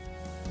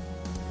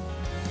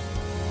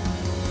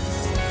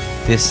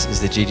This is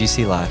the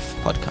GGC Life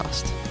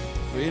podcast.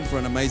 We're in for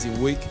an amazing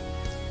week.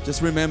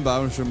 Just remember, I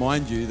want to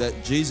remind you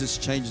that Jesus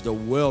changed the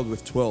world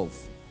with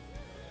 12.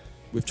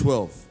 With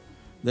 12.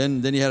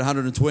 Then he had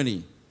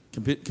 120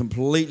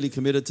 completely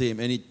committed to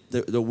him, and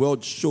the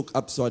world shook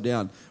upside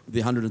down with the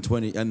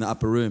 120 in the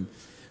upper room.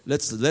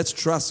 Let's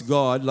trust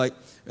God. Like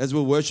as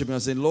we're worshiping, I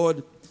said,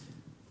 Lord,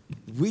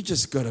 we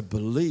just got to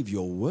believe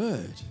your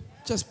word.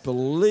 Just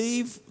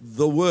believe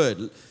the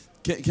word.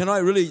 Can I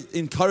really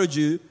encourage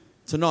you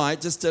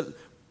tonight?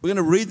 We're going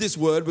to read this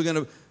word. We're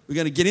going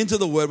to get into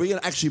the word. We're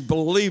going to actually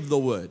believe the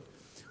word.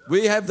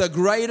 We have the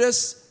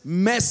greatest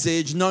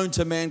message known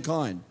to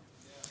mankind.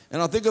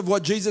 And I think of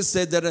what Jesus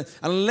said, that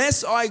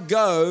unless I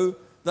go,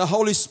 the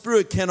Holy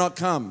Spirit cannot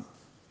come.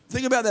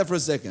 Think about that for a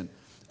second.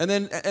 And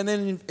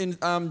then in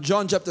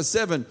John chapter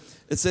 7,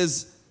 it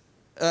says,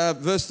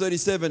 verse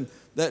 37,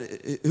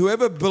 that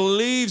whoever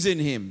believes in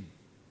him,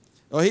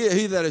 or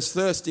he that is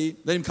thirsty,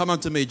 let him come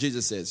unto me,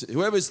 Jesus says.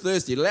 Whoever is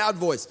thirsty, loud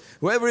voice,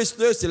 whoever is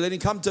thirsty, let him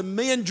come to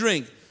me and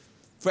drink.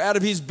 For out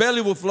of his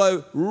belly will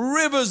flow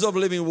rivers of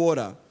living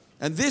water.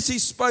 And this he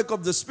spoke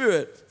of the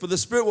Spirit, for the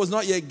Spirit was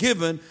not yet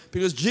given,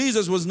 because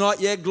Jesus was not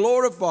yet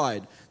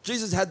glorified.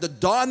 Jesus had to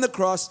die on the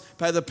cross,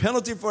 pay the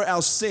penalty for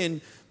our sin,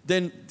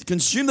 then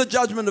consume the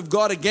judgment of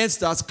God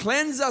against us,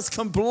 cleanse us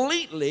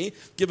completely,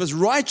 give us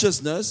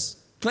righteousness,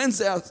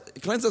 cleanse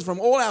us from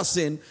all our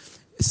sin,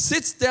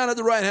 sits down at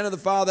the right hand of the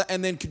Father,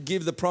 and then could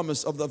give the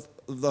promise of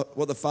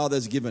what the Father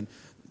has given.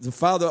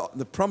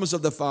 The promise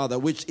of the Father,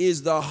 which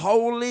is the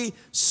Holy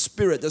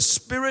Spirit, the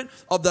Spirit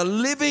of the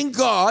living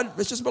God,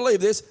 let's just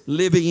believe this,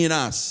 living in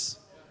us.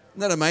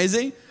 Isn't that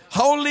amazing?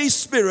 Holy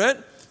Spirit,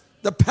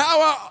 the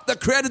power that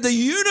created the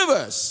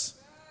universe,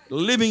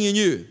 living in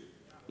you,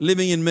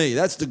 living in me.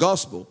 That's the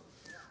gospel.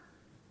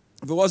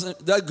 If it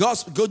wasn't, that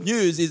gospel, good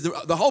news is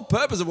the whole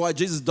purpose of why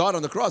Jesus died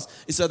on the cross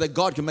is so that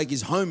God can make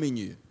his home in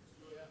you.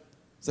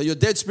 So your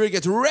dead spirit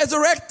gets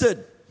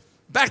resurrected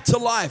back to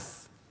life.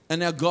 And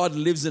now God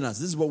lives in us.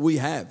 This is what we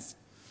have.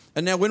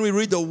 And now when we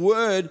read the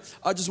word,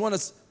 I just want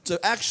us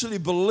to actually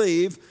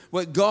believe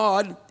what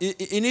God,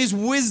 in his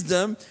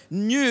wisdom,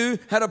 knew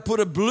how to put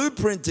a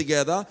blueprint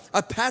together,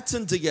 a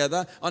pattern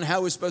together on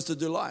how we're supposed to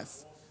do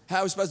life,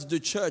 how we're supposed to do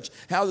church,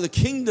 how the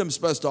kingdom's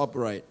supposed to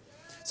operate.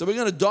 So we're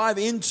going to dive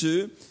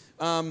into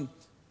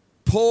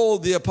Paul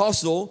the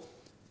Apostle.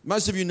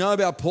 Most of you know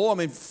about Paul. I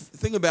mean,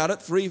 think about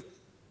it.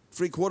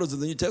 Three quarters of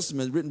the New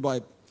Testament is written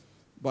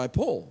by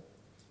Paul.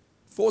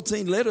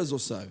 14 letters or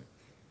so.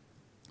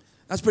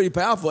 That's pretty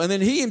powerful. And then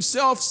he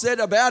himself said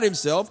about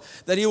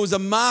himself that he was a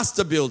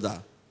master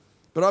builder.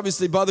 But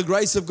obviously by the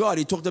grace of God,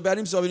 he talked about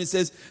himself and he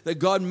says that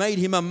God made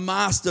him a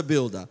master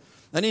builder.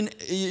 And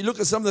you look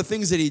at some of the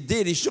things that he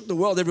did, he shook the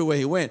world everywhere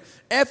he went.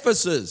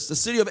 Ephesus, the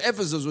city of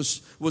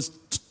Ephesus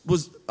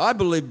was I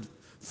believe,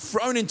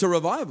 thrown into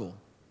revival.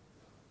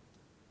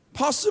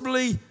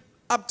 Possibly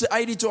up to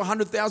 80 to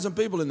 100,000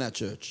 people in that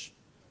church.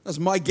 That's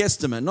my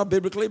guesstimate, not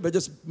biblically, but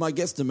just my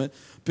guesstimate,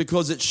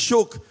 because it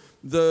shook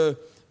the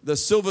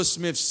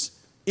silversmiths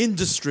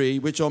industry,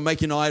 which are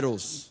making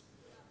idols.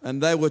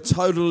 And they were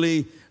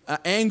totally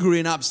angry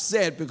and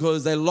upset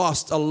because they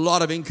lost a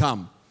lot of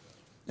income.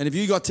 And if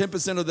you got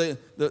 10% of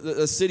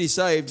the city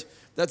saved,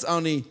 that's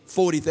only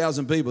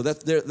 40,000 people.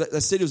 The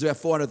city was about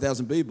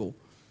 400,000 people.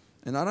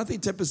 And I don't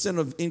think 10%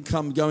 of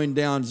income going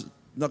down is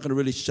not going to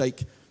really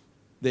shake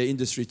their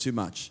industry too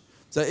much.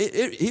 So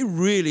he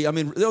really,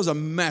 there was a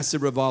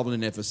massive revival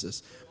in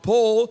Ephesus.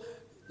 Paul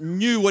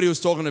knew what he was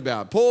talking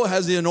about. Paul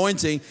has the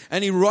anointing,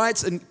 and he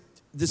writes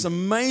this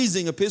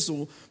amazing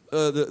epistle.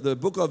 The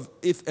book of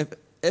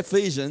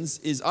Ephesians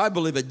is, I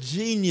believe, a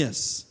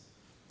genius.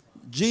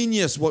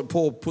 Genius what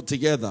Paul put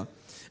together.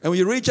 And when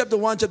you read chapter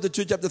 1, chapter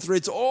 2, chapter 3,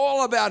 it's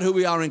all about who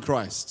we are in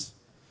Christ.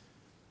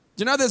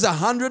 Do you know there's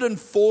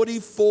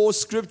 144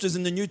 scriptures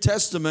in the New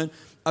Testament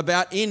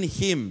about in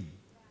him,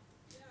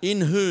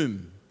 in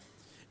whom?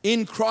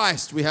 In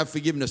Christ we have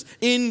forgiveness.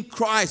 In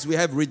Christ we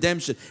have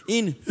redemption.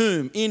 In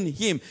whom? In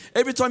him.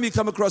 Every time you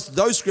come across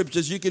those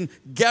scriptures, you can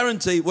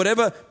guarantee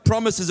whatever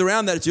promise is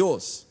around that, it's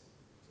yours.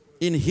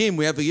 In him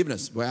we have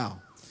forgiveness. Wow.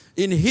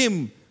 In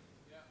him,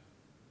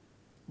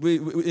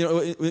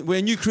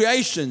 we're new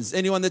creations.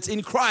 Anyone that's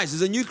in Christ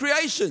is a new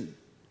creation.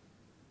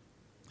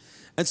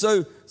 And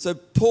so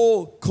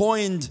Paul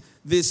coined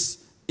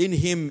this in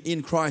him,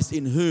 in Christ,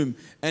 in whom.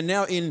 And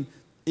now in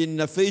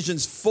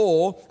Ephesians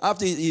 4,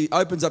 after he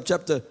opens up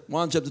chapter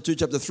 1, chapter 2,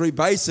 chapter 3,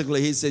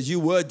 basically he says, you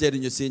were dead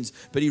in your sins,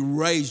 but he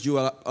raised you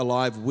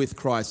alive with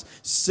Christ,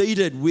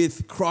 seated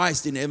with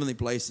Christ in heavenly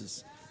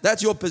places.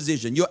 That's your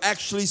position. You're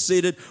actually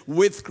seated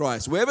with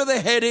Christ. Wherever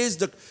the head is,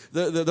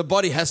 the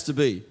body has to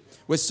be.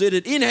 We're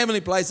seated in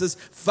heavenly places,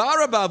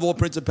 far above all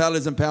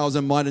principalities and powers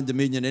and might and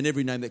dominion and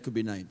every name that could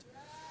be named.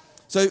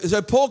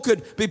 So Paul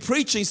could be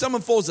preaching,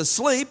 someone falls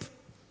asleep.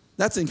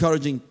 That's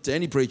encouraging to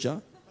any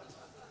preacher.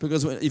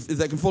 Because if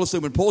they can fall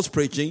asleep when Paul's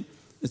preaching,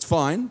 it's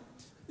fine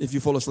if you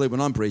fall asleep when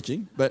I'm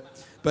preaching. But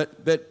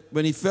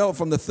when he fell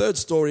from the third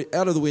story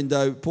out of the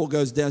window, Paul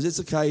goes down. It's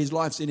okay, his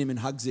life's in him, and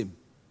hugs him.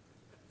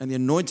 And the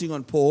anointing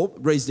on Paul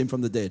raised him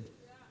from the dead.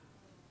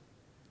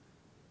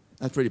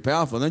 That's pretty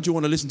powerful. Don't you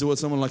want to listen to what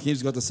someone like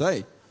him's got to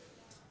say?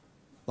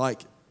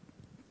 Like,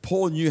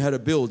 Paul knew how to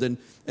build. And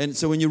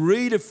so when you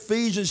read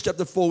Ephesians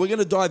chapter 4, we're going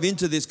to dive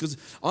into this because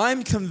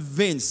I'm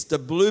convinced the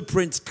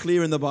blueprint's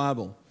clear in the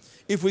Bible.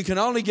 If we can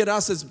only get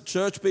us as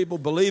church people,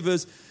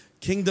 believers,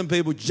 kingdom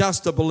people,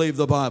 just to believe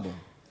the Bible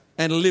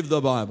and live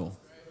the Bible.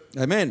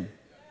 Amen.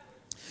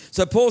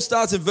 So Paul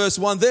starts in verse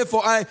 1.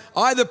 Therefore,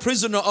 I, the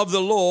prisoner of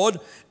the Lord,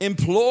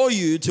 implore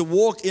you to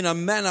walk in a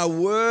manner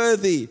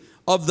worthy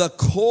of the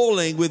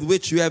calling with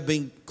which you have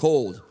been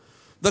called.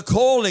 The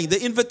calling,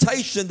 the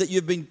invitation that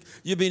you've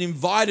been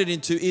invited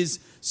into is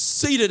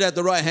seated at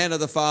the right hand of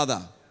the Father,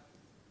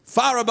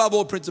 far above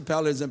all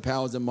principalities and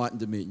powers and might and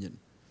dominion.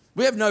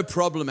 We have no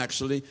problem,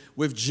 actually,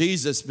 with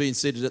Jesus being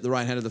seated at the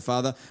right hand of the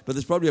Father, but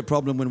there's probably a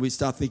problem when we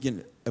start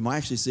thinking, am I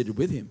actually seated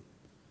with him?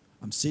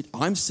 I'm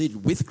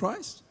seated with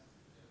Christ?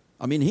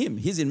 I'm in him.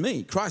 He's in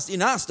me. Christ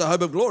in us, the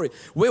hope of glory.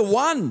 We're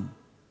one.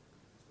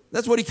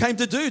 That's what he came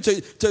to do,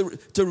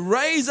 to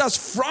raise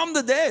us from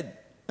the dead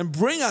and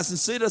bring us and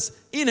seat us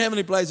in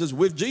heavenly places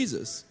with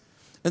Jesus.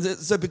 And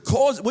so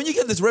because when you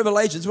get this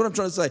revelation, this is what I'm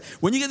trying to say.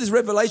 When you get this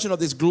revelation of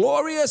this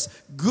glorious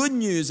good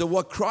news of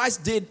what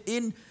Christ did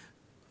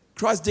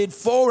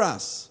for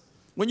us,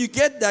 when you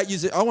get that, you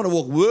say, I want to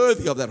walk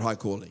worthy of that high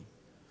calling.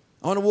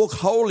 I want to walk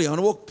holy. I want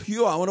to walk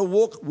pure. I want to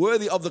walk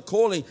worthy of the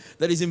calling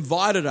that He's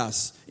invited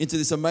us into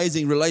this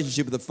amazing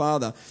relationship with the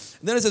Father.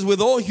 And then it says,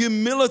 with all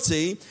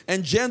humility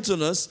and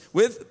gentleness,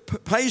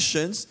 with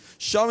patience,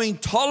 showing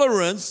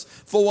tolerance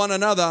for one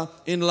another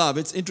in love.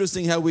 It's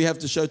interesting how we have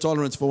to show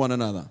tolerance for one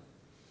another.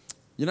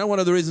 You know one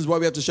of the reasons why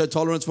we have to show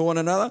tolerance for one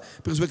another?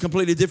 Because we're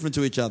completely different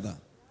to each other.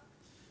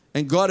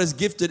 And God has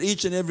gifted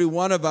each and every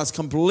one of us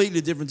completely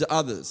different to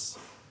others.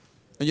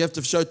 And you have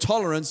to show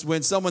tolerance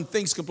when someone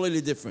thinks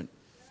completely different.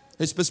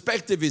 His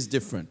perspective is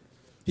different.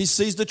 He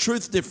sees the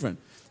truth different.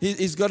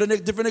 He's got a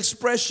different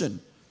expression.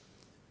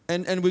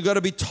 And we've got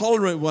to be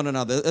tolerant with one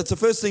another. That's the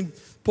first thing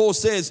Paul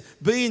says.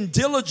 Being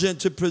diligent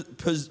to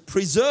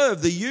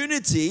preserve the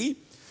unity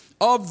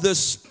of the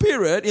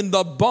Spirit in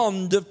the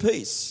bond of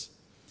peace.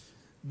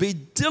 Be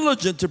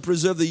diligent to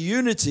preserve the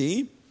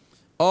unity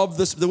of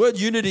the word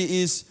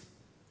unity is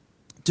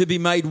to be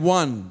made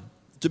one.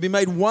 To be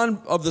made one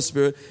of the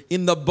Spirit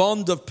in the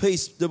bond of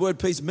peace. The word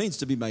peace means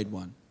to be made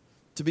one.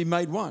 To be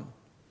made one.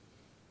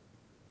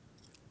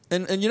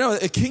 And you know,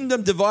 a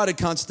kingdom divided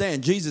can't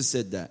stand. Jesus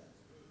said that.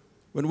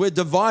 When we're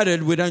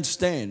divided, we don't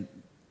stand,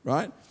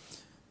 right?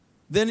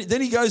 Then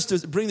he goes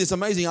to bring this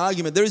amazing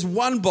argument. There is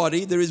one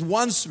body, there is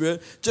one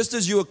Spirit, just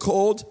as you were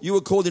called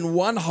in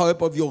one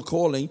hope of your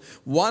calling,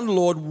 one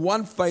Lord,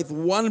 one faith,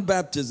 one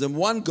baptism,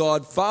 one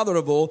God, Father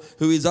of all,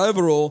 who is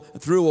over all,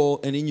 through all,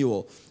 and in you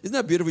all. Isn't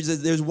that beautiful? He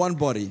says there's one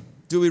body.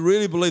 Do we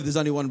really believe there's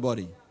only one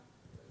body?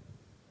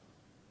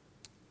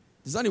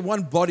 There's only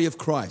one body of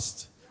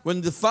Christ.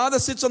 When the Father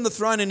sits on the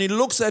throne and He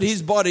looks at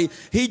His body,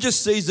 He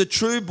just sees the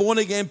true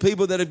born-again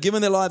people that have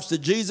given their lives to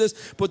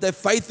Jesus, put their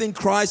faith in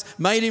Christ,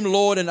 made Him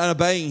Lord and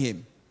obeying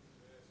Him.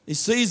 He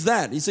sees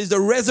that. He sees the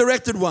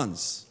resurrected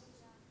ones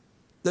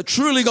that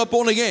truly got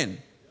born again.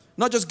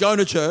 Not just going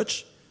to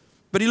church,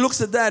 but He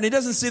looks at that and He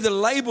doesn't see the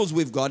labels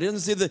we've got. He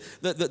doesn't see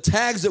the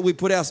tags that we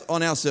put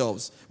on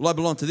ourselves. Well, I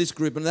belong to this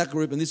group and that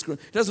group and this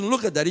group. He doesn't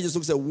look at that. He just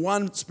looks at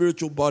one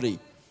spiritual body.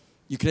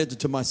 You're connected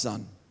to my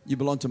Son. You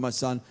belong to my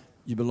Son.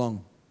 You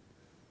belong.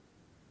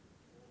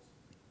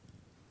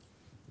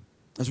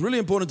 It's really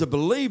important to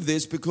believe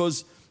this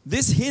because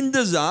this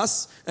hinders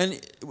us and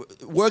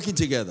working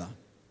together.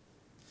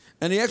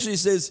 And he actually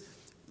says,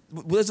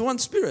 well, there's one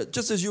Spirit,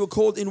 just as you were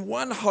called in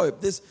one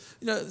hope. There's,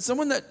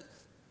 someone that,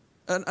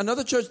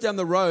 another church down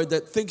the road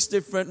that thinks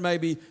different,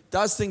 maybe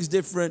does things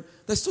different,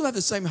 they still have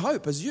the same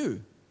hope as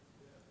you.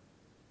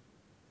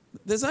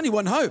 There's only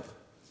one hope.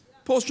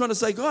 Paul's trying to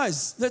say,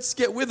 guys, let's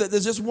get with it.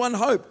 There's just one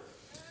hope.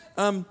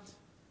 One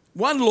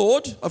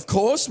Lord, of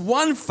course,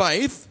 one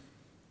faith.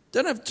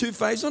 Don't have two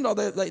faiths. No,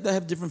 they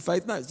have different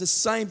faith. No, it's the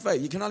same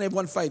faith. You can only have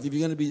one faith. If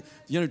you're going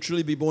to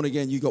truly be born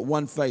again, you've got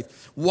one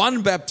faith.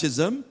 One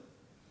baptism,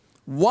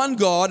 one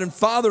God and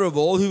Father of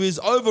all, who is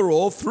over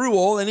all, through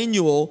all, and in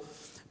you all.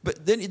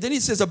 But then he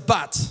says a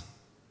but.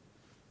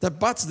 That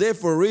but's there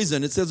for a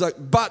reason. It says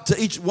but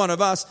to each one of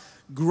us,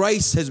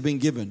 grace has been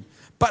given.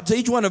 But to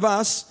each one of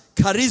us,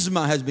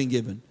 charisma has been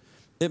given.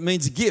 It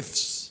means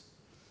gifts.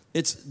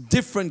 It's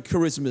different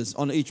charismas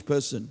on each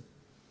person.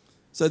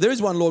 So there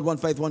is one Lord, one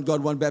faith, one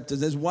God, one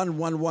baptism. There's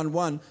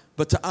one.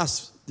 But to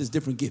us, there's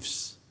different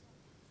gifts.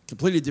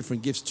 Completely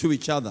different gifts to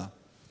each other.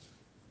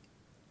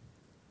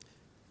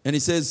 And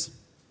he says,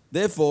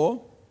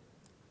 therefore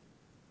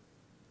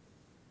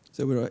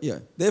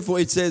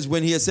it says,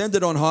 when He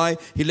ascended on high,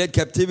 He led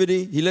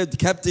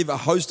captive a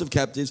host of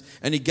captives,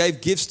 and He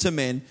gave gifts to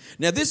men.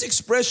 Now this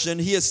expression,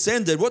 He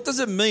ascended, what does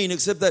it mean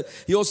except that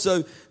He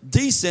also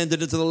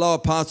descended into the lower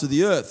parts of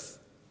the earth?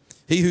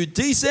 He who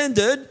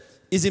descended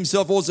is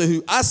Himself also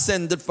who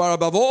ascended far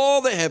above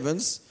all the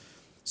heavens,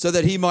 so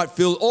that He might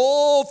fill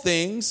all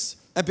things.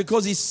 And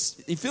because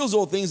He fills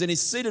all things and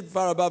He's seated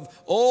far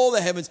above all the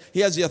heavens,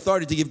 He has the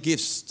authority to give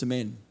gifts to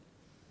men.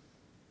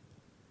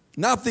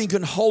 Nothing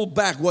can hold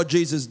back what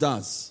Jesus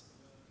does.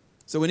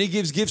 So when he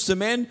gives gifts to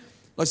men,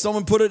 like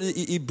someone put it,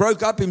 he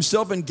broke up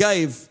himself and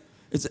gave.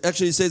 It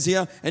says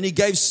here, and he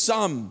gave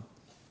some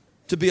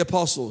to be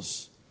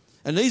apostles.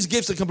 And these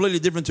gifts are completely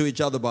different to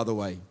each other, by the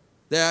way.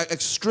 They are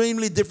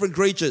extremely different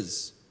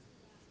creatures.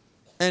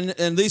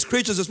 And these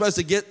creatures are supposed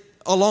to get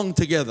along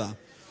together.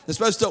 They're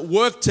supposed to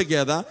work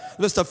together.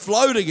 They're supposed to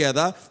flow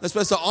together. They're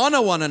supposed to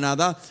honor one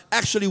another.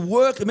 Actually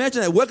work,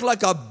 imagine that, work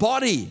like a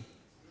body.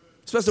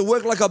 It's supposed to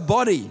work like a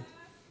body.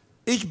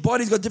 Each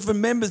body's got different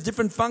members,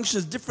 different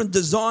functions, different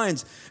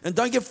designs. And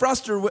don't get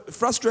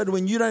frustrated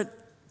when you're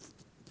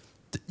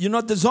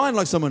not designed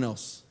like someone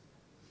else.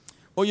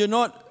 Or you're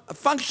not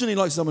functioning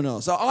like someone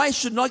else. So I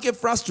should not get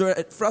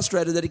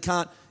frustrated that he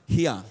can't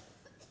hear.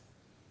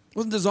 He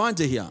wasn't designed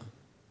to hear.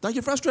 Don't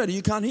get frustrated,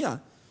 you can't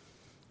hear.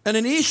 And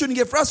an ear shouldn't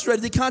get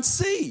frustrated, he can't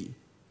see.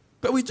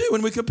 But we do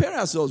when we compare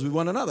ourselves with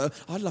one another.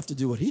 I'd love to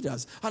do what he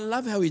does. I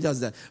love how he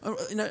does that.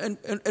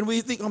 And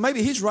we think, oh,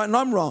 maybe he's right and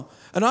I'm wrong.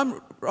 And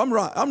I'm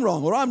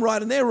wrong, or I'm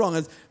right and they're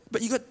wrong.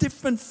 But you've got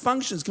different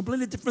functions,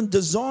 completely different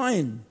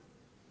design.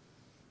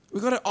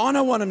 We've got to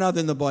honor one another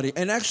in the body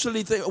and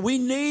actually think we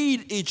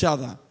need each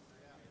other.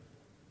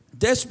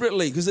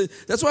 Desperately. Because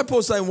that's why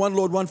Paul's saying one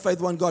Lord, one faith,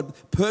 one God.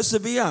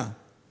 Persevere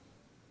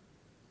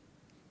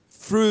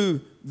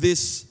through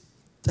this,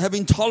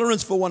 having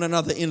tolerance for one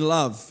another in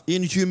love,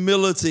 in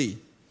humility.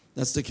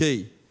 That's the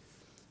key.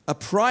 A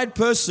pride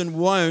person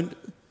won't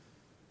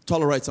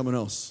tolerate someone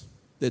else,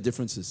 their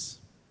differences,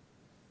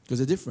 because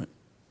they're different.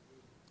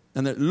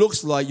 And it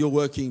looks like you're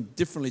working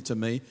differently to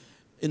me.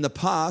 In the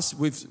past,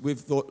 we've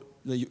thought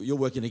that you're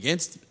working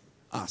against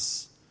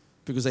us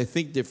because they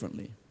think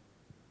differently.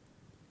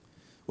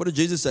 What did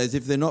Jesus say? Is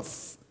if they're not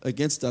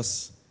against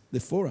us, they're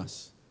for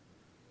us.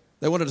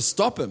 They wanted to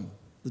stop him.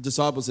 The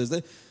disciple says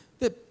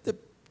they're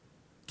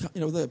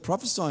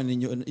prophesying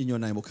in your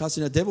name or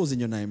casting out devils in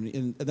your name.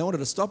 And they wanted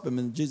to stop him,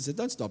 and Jesus said,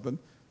 don't stop them.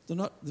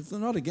 If they're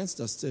not against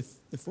us, they're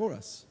for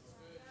us.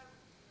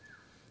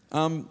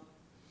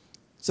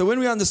 So when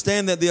we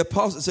understand that the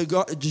apostles,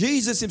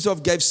 Jesus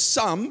himself gave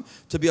some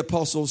to be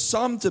apostles,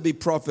 some to be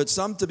prophets,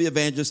 some to be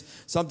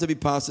evangelists, some to be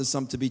pastors,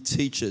 some to be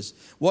teachers.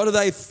 What are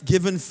they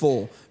given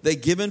for? They're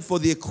given for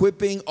the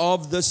equipping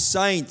of the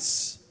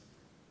saints.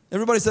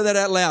 Everybody say that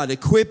out loud.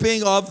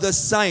 Equipping of the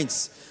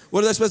saints.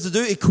 What are they supposed to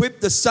do? Equip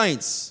the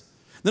saints.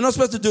 They're not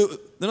supposed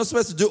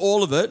to do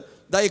all of it.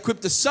 They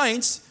equip the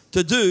saints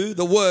to do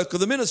the work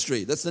of the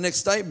ministry. That's the next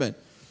statement.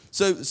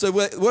 So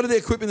what are they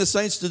equipping the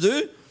saints to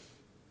do?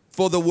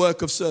 For the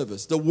work of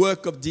service, the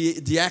work of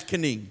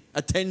diaconing,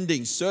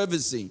 attending,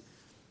 servicing.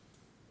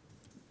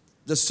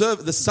 The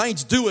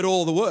saints do it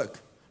all the work.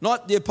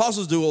 Not the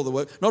apostles do all the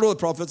work, not all the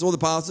prophets, all the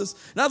pastors.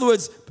 In other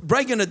words,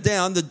 breaking it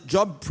down, the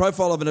job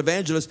profile of an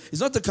evangelist is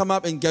not to come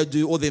up and go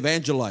do all the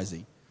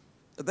evangelizing.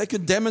 They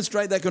can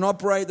demonstrate, they can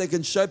operate, they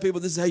can show people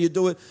this is how you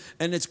do it.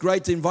 And it's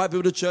great to invite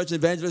people to church.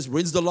 And evangelist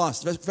wins the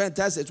lost. That's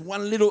fantastic. It's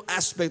one little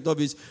aspect of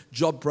his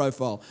job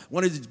profile.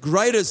 One of his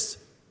greatest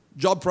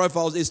job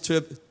profiles is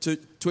to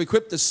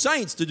equip the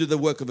saints to do the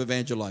work of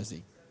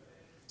evangelizing.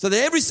 So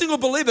that every single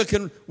believer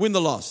can win the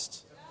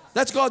lost.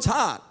 That's God's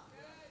heart.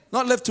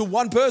 Not left to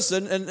one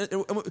person.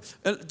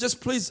 And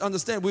just please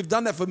understand, we've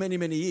done that for many,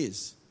 many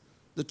years.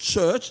 The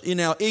church,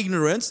 in our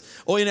ignorance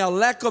or in our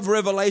lack of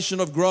revelation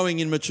of growing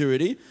in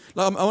maturity.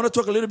 I want to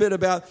talk a little bit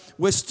about,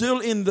 we're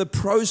still in the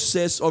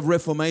process of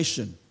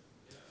reformation.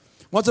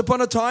 Once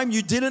upon a time,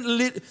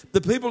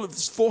 the people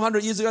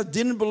 400 years ago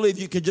didn't believe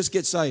you could just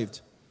get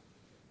saved.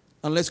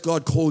 Unless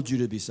God called you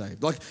to be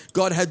saved. Like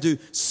God had to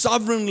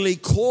sovereignly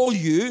call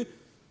you,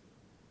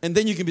 and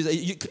then you can be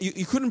saved.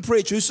 You couldn't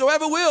preach,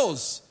 whosoever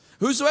wills,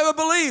 whosoever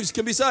believes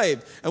can be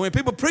saved. And when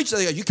people preach that,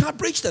 they go, you can't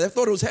preach that. They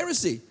thought it was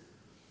heresy.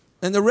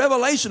 And the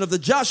revelation of the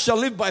just shall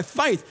live by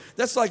faith,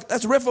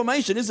 that's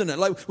reformation, isn't it?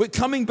 Like we're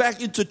coming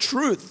back into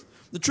truth.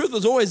 The truth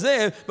was always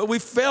there, but we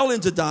fell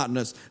into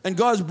darkness. And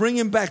God's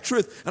bringing back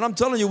truth. And I'm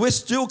telling you, we're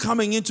still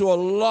coming into a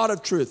lot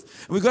of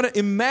truth. And we've got to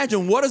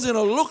imagine what is it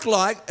going to look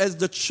like as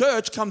the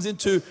church comes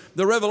into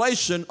the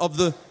revelation of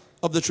the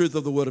truth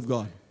of the Word of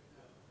God.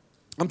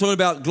 I'm talking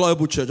about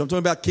global church. I'm talking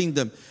about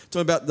kingdom. I'm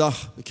talking about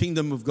the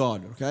kingdom of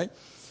God, okay?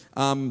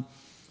 And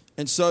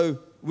so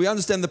we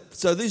understand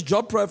so these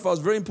job profiles,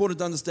 very important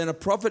to understand. A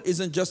prophet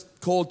isn't just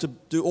called to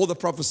do all the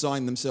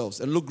prophesying themselves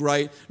and look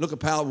great, look at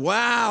power,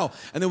 wow.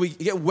 And then we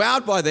get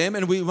wowed by them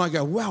and we might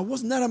go, wow,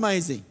 wasn't that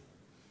amazing?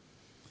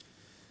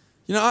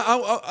 You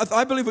know,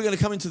 I believe we're going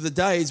to come into the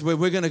days where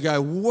we're going to go,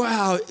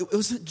 wow,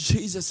 wasn't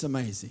Jesus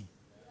amazing?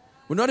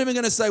 We're not even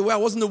going to say, wow,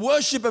 wasn't the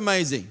worship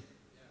amazing?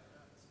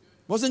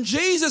 Wasn't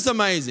Jesus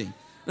amazing?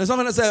 And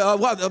someone will say, oh,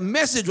 wow, the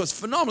message was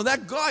phenomenal.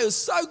 That guy is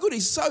so good.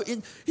 He's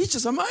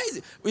just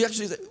amazing. We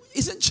actually say,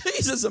 isn't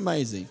Jesus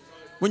amazing?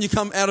 When you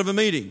come out of a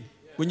meeting,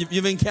 when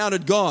you've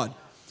encountered God.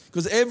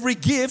 Because every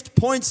gift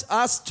points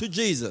us to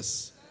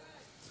Jesus.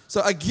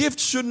 So a gift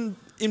shouldn't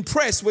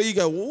impress where you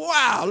go,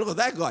 wow, look at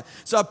that guy.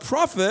 So a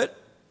prophet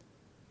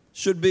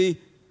should be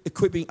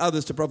equipping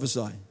others to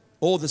prophesy.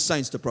 All the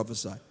saints to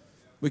prophesy.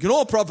 We can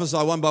all prophesy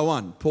one by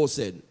one, Paul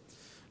said.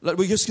 Like,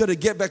 we just got to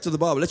get back to the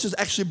Bible. Let's just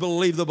actually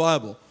believe the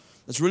Bible.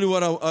 That's really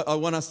what I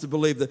want us to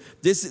believe. That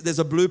there's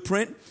a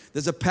blueprint,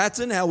 there's a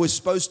pattern how we're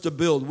supposed to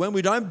build. When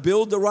we don't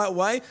build the right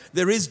way,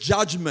 there is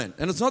judgment.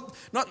 And it's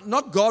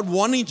not God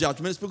wanting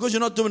judgment, it's because you're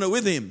not doing it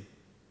with Him.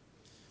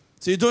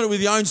 So you're doing it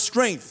with your own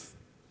strength.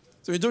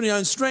 So you're doing your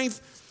own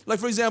strength. Like,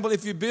 for example,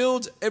 if you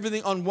build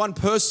everything on one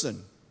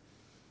person.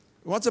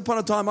 Once upon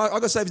a time, I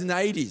got saved in the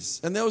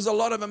 80s. And there was a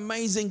lot of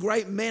amazing,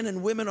 great men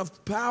and women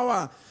of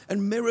power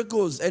and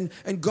miracles. And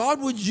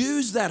God would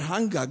use that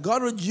hunger.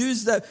 God would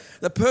use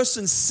the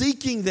person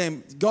seeking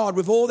them, God,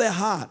 with all their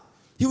heart.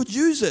 He would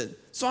use it.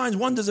 Signs,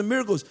 wonders, and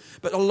miracles.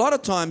 But a lot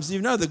of times,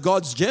 the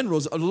God's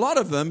generals, a lot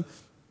of them,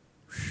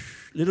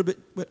 a little bit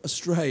went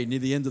astray near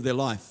the end of their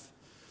life.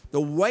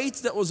 The weight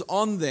that was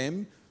on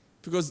them,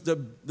 because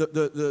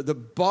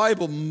the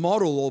Bible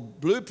model or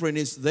blueprint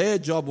is their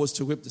job was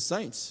to whip the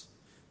saints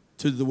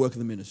to the work of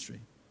the ministry.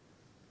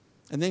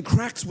 And then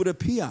cracks would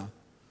appear.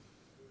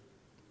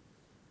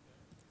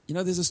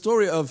 There's a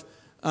story of,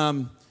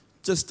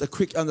 just a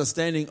quick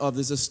understanding of,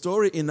 there's a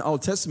story in the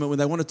Old Testament when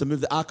they wanted to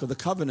move the Ark of the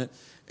Covenant.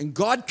 And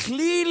God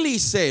clearly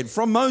said,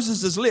 from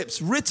Moses'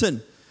 lips,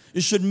 written, you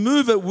should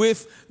move it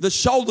with the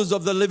shoulders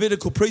of the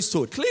Levitical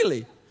priesthood.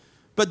 Clearly.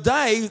 But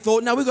they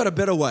thought, no, we've got a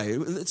better way.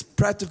 It's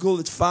practical,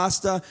 it's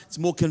faster, it's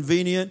more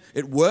convenient,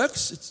 it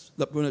works.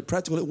 When it's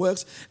practical, it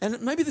works. And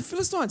maybe the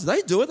Philistines,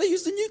 they do it. They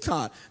use the new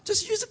cart.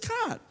 Just use a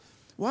cart.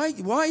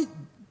 Why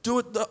do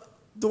it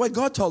the way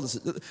God told us?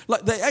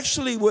 Like, they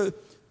actually were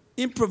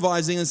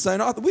improvising and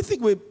saying, we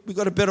think we've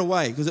got a better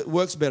way because it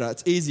works better,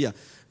 it's easier.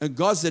 And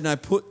God said, no,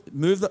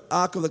 move the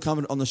Ark of the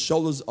Covenant on the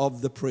shoulders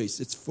of the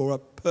priests. It's for a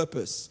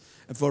purpose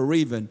and for a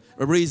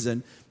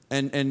reason.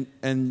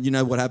 And you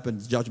know what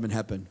happened? Judgment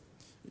happened.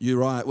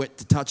 Uriah went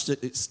to touch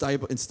it, it's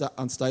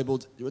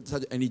unstable, he went to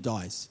touch it, and he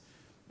dies.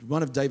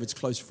 One of David's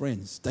close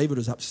friends. David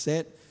was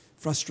upset,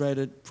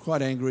 frustrated,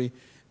 quite angry,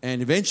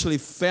 and eventually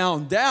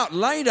found out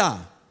later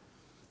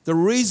the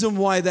reason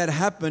why that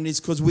happened is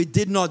because we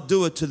did not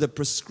do it to the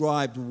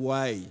prescribed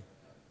way.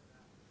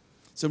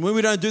 So when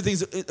we don't do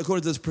things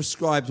according to this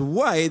prescribed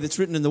way that's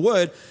written in the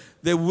Word,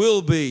 there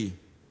will be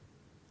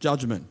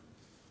judgment.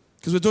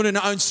 Because we're doing it in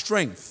our own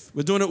strength.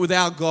 We're doing it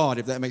without God,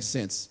 if that makes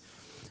sense.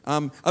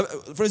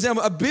 For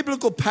example, a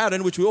biblical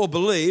pattern, which we all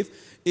believe,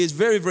 is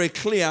very, very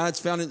clear. It's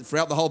found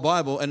throughout the whole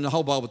Bible, and the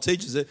whole Bible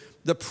teaches it.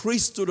 The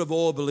priesthood of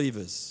all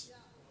believers.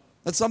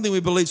 That's something we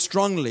believe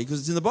strongly because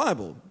it's in the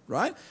Bible,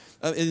 right?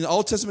 In the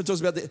Old Testament, it talks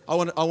about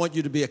I want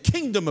you to be a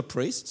kingdom of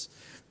priests.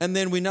 And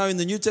then we know in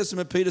the New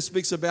Testament, Peter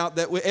speaks about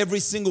that where every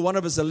single one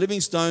of us are living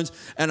stones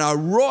and a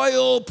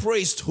royal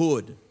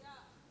priesthood.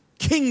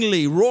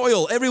 Kingly,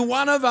 royal, every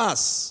one of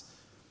us.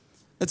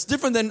 It's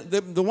different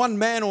than the one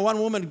man or one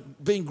woman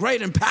being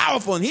great and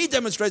powerful, and he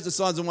demonstrates the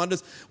signs and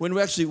wonders when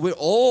we're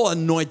all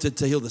anointed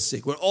to heal the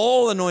sick. We're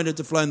all anointed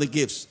to flow in the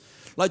gifts.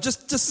 Like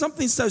just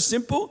something so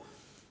simple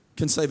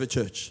can save a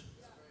church.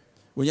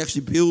 When you're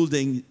actually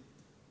building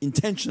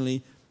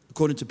intentionally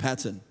according to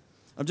pattern.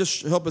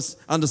 Just help us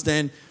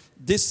understand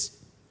this.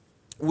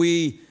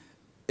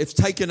 It's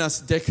taken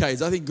us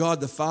decades. I think God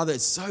the Father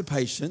is so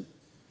patient.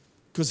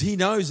 Because He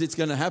knows it's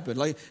going to happen.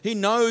 Like, He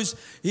knows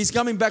He's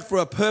coming back for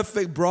a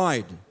perfect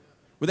bride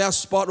without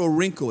spot or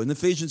wrinkle. In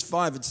Ephesians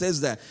 5, it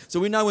says that.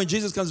 So we know when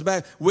Jesus comes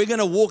back, we're going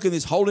to walk in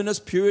this holiness,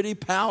 purity,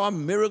 power,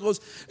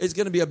 miracles. It's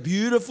going to be a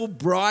beautiful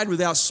bride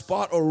without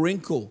spot or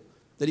wrinkle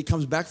that He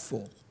comes back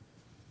for.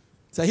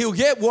 So He'll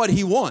get what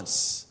He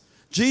wants.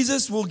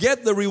 Jesus will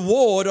get the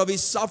reward of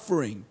His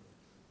suffering.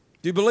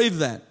 Do you believe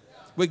that?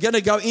 We're going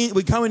to go in.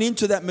 We're coming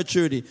into that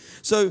maturity.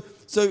 So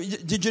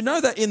did you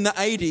know that in the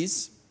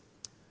 80s,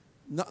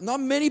 not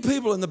many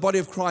people in the body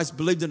of Christ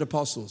believed in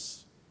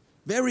apostles.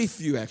 Very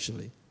few,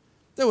 actually.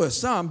 There were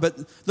some,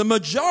 but the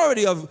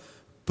majority of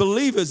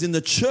believers in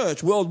the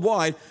church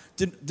worldwide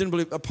didn't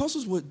believe.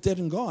 Apostles were dead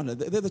and gone.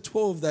 They're the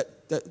 12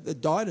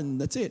 that died,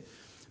 and that's it.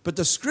 But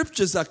the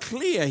scriptures are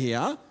clear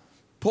here.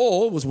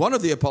 Paul was one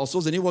of the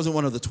apostles, and he wasn't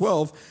one of the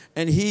 12.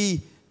 And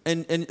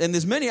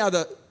there's many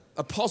other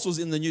apostles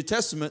in the New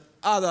Testament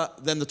other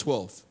than the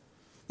 12.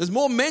 There's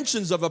more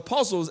mentions of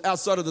apostles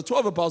outside of the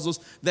 12 apostles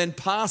than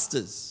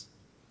pastors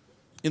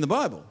in the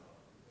Bible.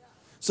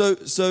 So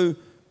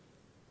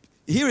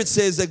here it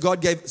says that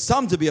God gave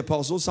some to be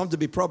apostles, some to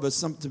be prophets,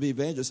 some to be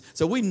evangelists.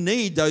 So we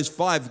need those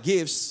 5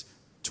 gifts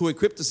to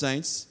equip the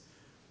saints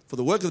for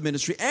the work of the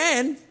ministry.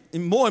 And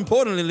more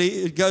importantly,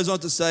 it goes on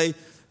to say,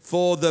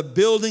 for the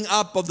building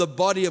up of the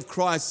body of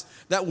Christ.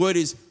 That word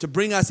is to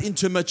bring us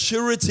into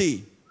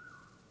maturity.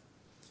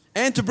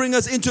 And to bring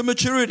us into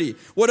maturity.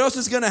 What else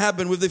is going to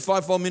happen with the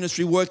fivefold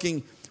ministry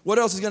working? What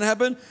else is going to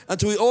happen?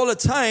 Until we all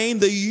attain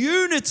the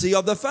unity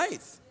of the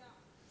faith.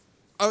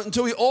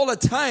 Until we all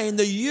attain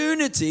the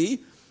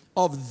unity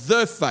of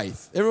the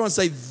faith. Everyone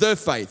say the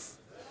faith.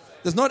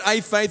 There's not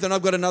a faith and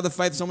I've got another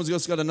faith. Someone's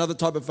else got another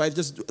type of faith.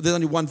 There's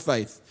only one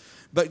faith.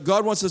 But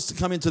God wants us to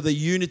come into the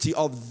unity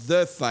of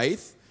the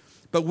faith.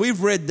 But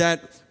we've read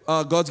that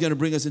God's going to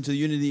bring us into the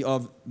unity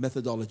of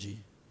methodology.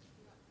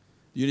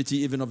 Unity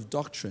even of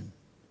doctrine.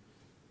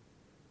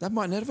 That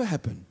might never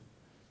happen.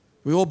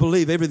 We all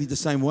believe everything the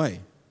same way.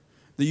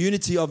 The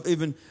unity of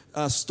even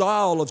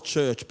style of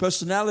church,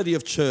 personality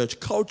of church,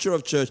 culture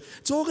of church.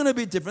 It's all going to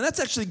be different. That's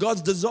actually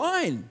God's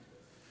design.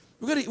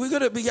 We've got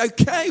to be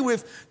okay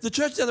with the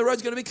church down the road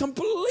is going to be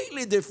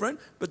completely different,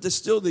 but there's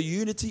still the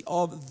unity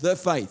of the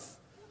faith.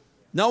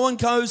 No one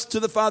goes to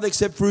the Father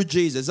except through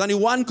Jesus. There's only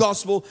one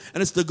gospel,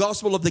 and it's the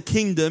gospel of the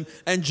kingdom,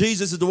 and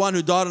Jesus is the one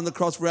who died on the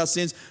cross for our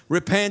sins.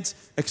 Repent,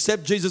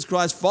 accept Jesus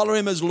Christ, follow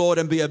him as Lord,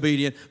 and be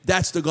obedient.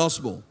 That's the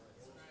gospel.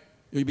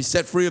 You'll be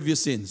set free of your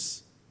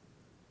sins.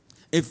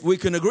 If we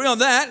can agree on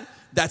that,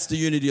 that's the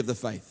unity of the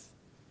faith.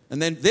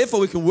 And then, therefore,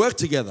 we can work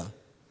together.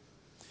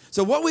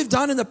 So what we've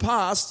done in the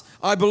past,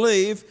 I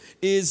believe,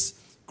 is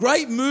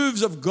great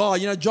moves of God.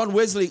 You know, John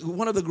Wesley,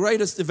 one of the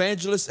greatest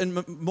evangelists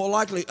and more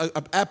likely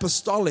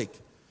apostolic.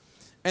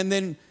 And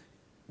then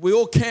we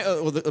all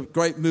a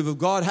great move of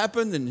God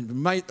happened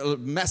and made a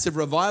massive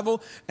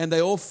revival. And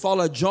they all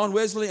followed John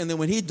Wesley. And then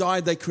when he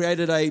died, they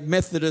created a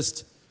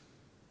Methodist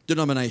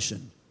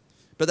denomination.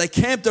 But they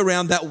camped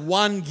around that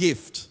one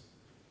gift,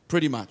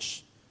 pretty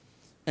much.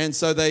 And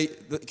so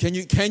can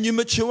you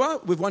mature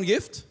with one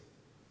gift?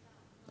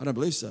 I don't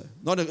believe so.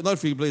 Not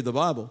if you believe the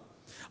Bible.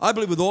 I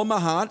believe with all my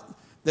heart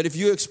that if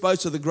you're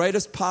exposed to the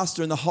greatest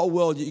pastor in the whole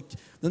world,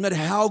 no matter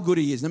how good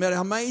he is, no matter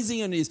how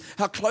amazing he is,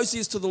 how close he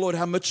is to the Lord,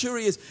 how mature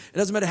he is, it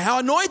doesn't matter how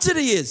anointed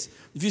he is.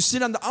 If you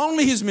sit under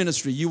only his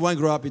ministry, you won't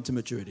grow up into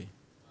maturity.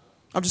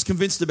 I'm just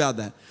convinced about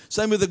that.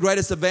 Same with the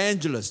greatest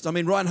evangelist. I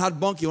mean, Reinhard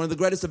Bonnke, one of the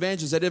greatest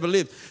evangelists that ever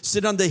lived,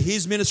 sit under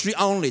his ministry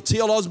only.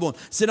 T.L. Osborne,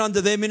 sit under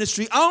their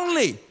ministry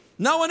only.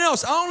 No one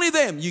else, only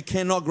them. You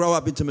cannot grow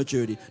up into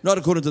maturity, not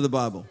according to the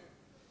Bible.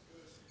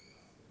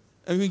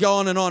 And we can go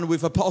on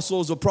with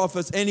apostles or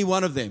prophets, any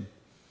one of them.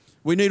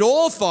 We need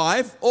all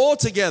five, all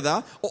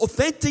together,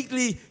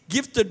 authentically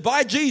gifted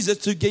by Jesus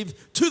to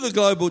give to the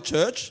global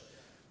church.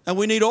 And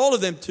we need all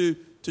of them to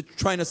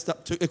train us,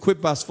 to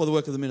equip us for the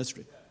work of the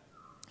ministry.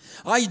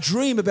 I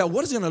dream about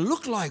what it's going to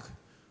look like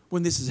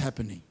when this is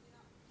happening.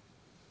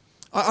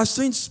 I've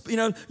seen,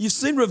 you've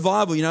seen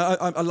revival.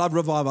 I love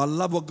revival. I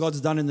love what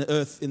God's done in the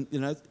earth.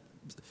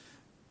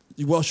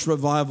 You watch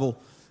revival.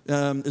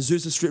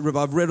 Azusa Street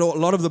Revival. I've read a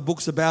lot of the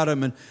books about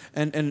them,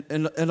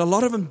 and a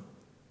lot of them,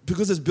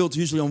 because it's built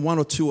usually on 1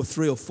 or 2 or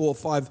 3 or 4 or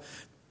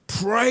 5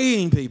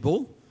 praying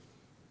people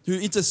who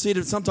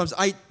interceded sometimes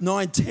 8,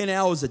 9, 10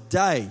 hours a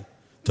day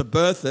to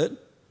birth it.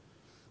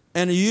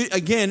 And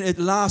it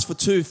lasts for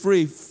 2,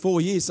 3,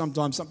 4 years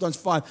sometimes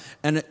 5,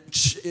 and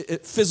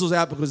it fizzles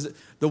out because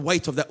the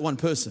weight of that one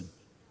person.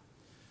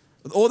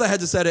 All they had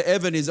to say to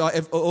Evan is,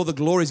 all the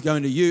glory is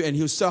going to you, and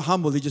he was so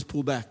humble he just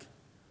pulled back.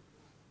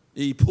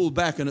 He pulled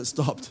back and it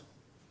stopped.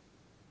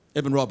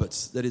 Evan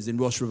Roberts, that is in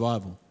Welsh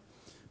Revival.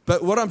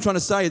 But what I'm trying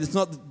to say is it's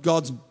not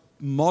God's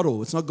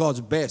model. It's not God's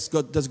best.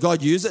 Does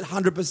God use it?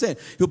 100%.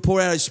 He'll pour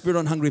out his spirit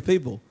on hungry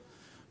people.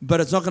 But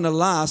it's not going to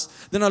last.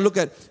 Then I look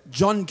at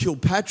John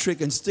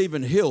Kilpatrick and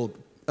Stephen Hill,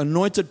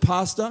 anointed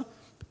pastor,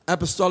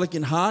 apostolic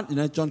in heart,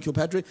 John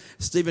Kilpatrick.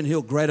 Stephen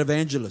Hill, great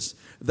evangelist.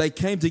 They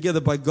came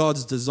together by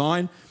God's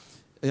design.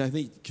 I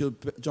think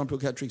John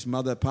Kilpatrick's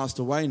mother passed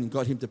away and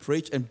got him to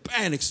preach, and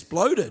bam,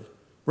 exploded.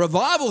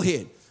 Revival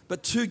hit,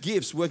 but 2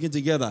 gifts working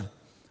together.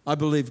 I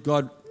believe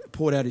God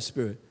poured out his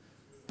spirit.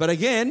 But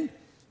again,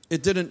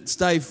 it didn't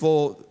stay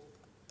for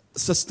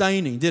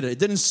sustaining, did it? It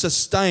didn't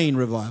sustain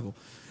revival.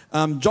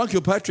 John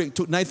Kilpatrick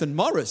took Nathan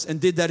Morris and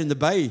did that in the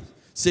Bay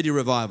City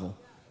Revival.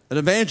 An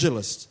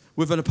evangelist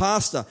with a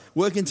pastor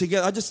working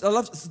together. I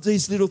love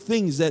these little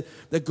things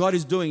that God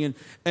is doing.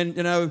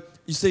 And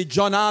you see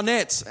John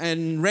Arnett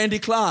and Randy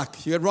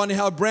Clark. You had Ronnie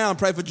Howard Brown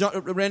pray for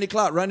Randy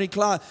Clark. Randy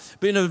Clark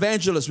being an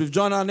evangelist with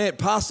John Arnett,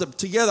 pastor,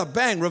 together,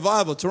 bang,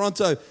 revival,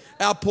 Toronto,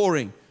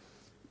 outpouring.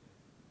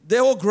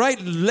 They're all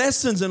great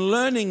lessons and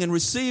learning and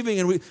receiving.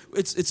 And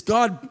it's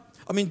God.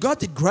 I mean, God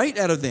did great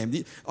out of them.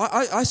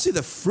 I see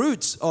the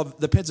fruits of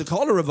the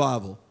Pensacola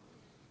revival.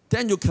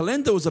 Daniel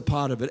Calenda was a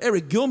part of it.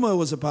 Eric Gilmour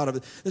was a part of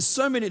it. There's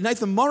so many.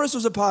 Nathan Morris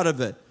was a part of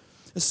it.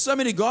 There's so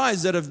many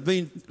guys that have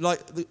been,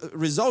 the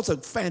results are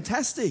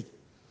fantastic.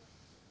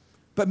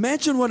 But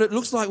imagine what it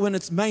looks like when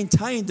it's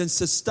maintained and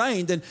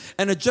sustained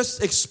and it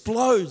just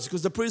explodes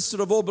because the priesthood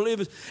of all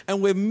believers,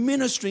 and we're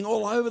ministering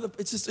all over.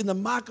 It's just in the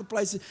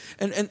marketplace,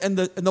 and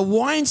the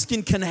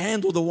wineskin can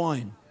handle the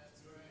wine.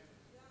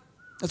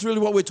 That's really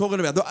what we're talking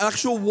about. The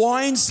actual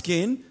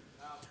wineskin,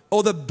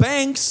 or the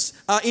banks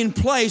are in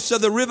place so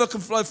the river can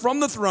flow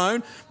from the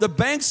throne. The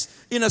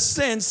banks, in a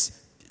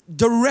sense,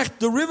 direct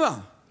the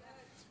river.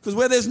 Because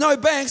where there's no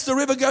banks, the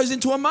river goes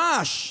into a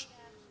marsh.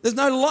 There's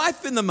no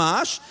life in the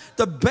marsh.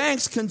 The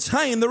banks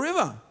contain the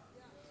river.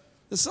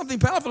 There's something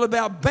powerful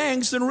about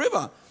banks and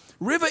river.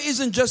 River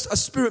isn't just a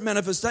spirit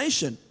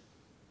manifestation.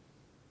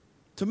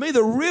 To me,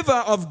 the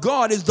river of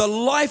God is the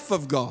life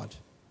of God.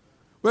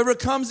 Whether it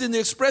comes in the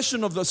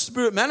expression of the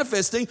Spirit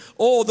manifesting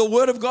or the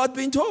Word of God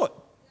being taught.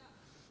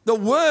 The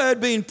Word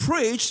being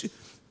preached,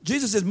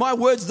 Jesus says, my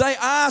words, they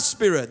are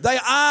spirit. They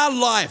are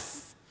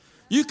life.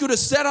 You could have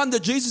sat under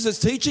Jesus'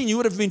 teaching, you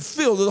would have been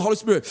filled with the Holy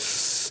Spirit.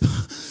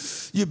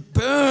 you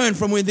burn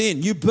from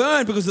within. You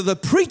burn because of the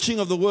preaching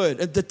of the word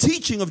and the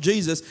teaching of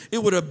Jesus.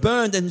 It would have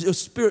burned and your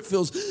spirit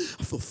feels,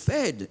 I feel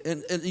fed.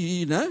 And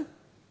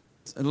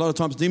and a lot of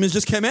times demons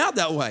just came out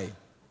that way.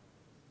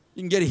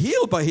 You can get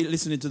healed by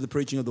listening to the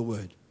preaching of the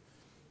word.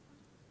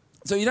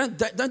 So you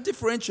don't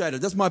differentiate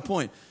it. That's my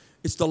point.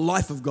 It's the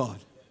life of God.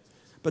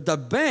 But the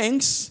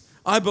banks,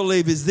 I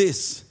believe,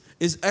 is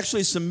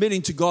actually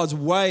submitting to God's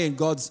way and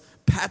God's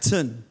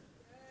pattern.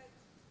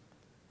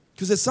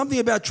 Because there's something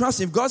about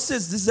trusting. If God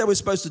says this is how we're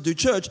supposed to do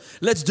church,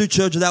 let's do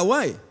church that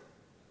way.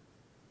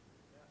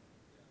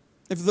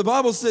 If the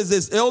Bible says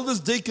there's elders,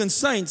 deacons,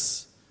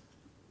 saints,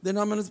 then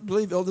I'm going to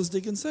believe elders,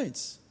 deacons,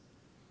 saints.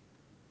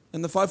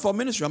 And the fivefold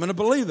ministry, I'm going to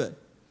believe it.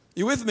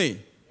 You with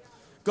me?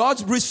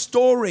 God's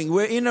restoring.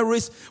 We're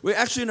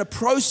actually in a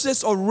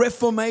process of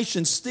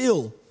reformation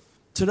still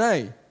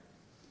today.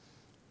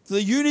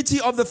 The unity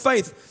of the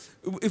faith.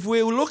 If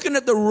we're looking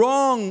at the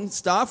wrong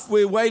stuff,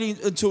 we're waiting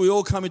until we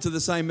all come into the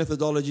same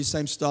methodology,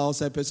 same style,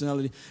 same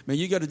personality. Man,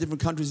 you go to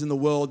different countries in the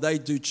world, they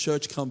do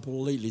church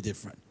completely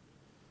different.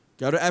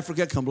 Go to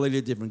Africa,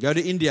 completely different. Go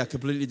to India,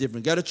 completely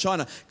different. Go to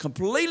China,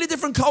 completely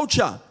different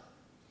culture.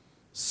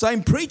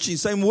 Same preaching,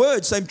 same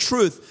word, same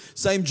truth,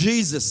 same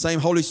Jesus, same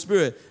Holy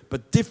Spirit,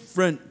 but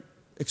different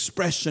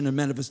expression and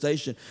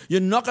manifestation.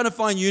 You're not going to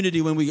find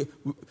unity when we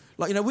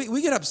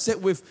get upset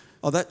with,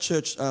 that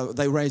church,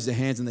 they raise their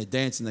hands and they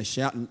dance and they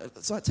shout. And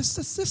it's like, that's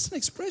just an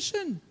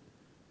expression.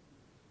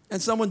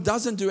 And someone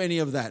doesn't do any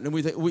of that. And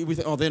we think,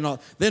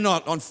 they're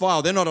not on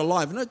fire, they're not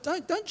alive. No,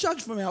 don't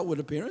judge from outward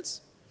appearance.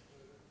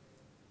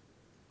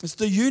 It's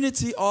the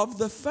unity of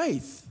the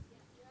faith.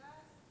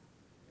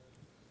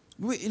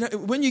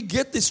 When you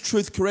get this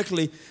truth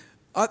correctly,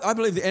 I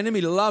believe the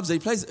enemy loves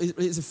it.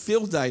 It's a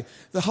field day.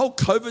 The whole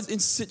COVID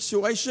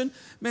situation,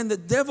 man, the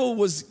devil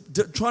was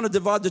trying to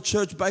divide the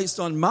church based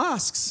on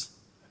masks.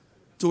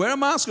 To wear a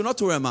mask or not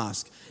to wear a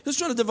mask. He was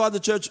trying to divide the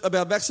church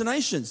about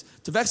vaccinations.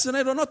 To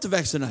vaccinate or not to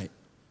vaccinate.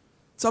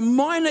 It's a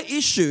minor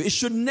issue. It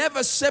should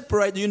never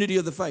separate the unity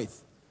of the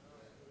faith.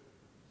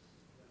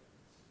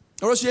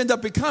 Or else you end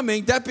up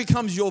that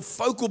becomes your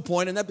focal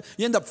point, and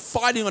you end up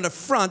fighting on a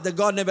front that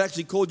God never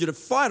actually called you to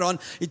fight on.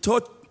 He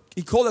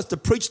called us to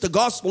preach the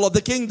gospel of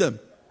the kingdom.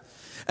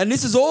 And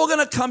this is all going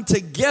to come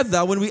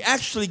together when we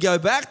actually go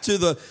back to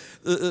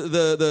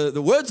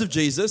the words of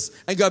Jesus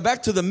and go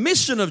back to the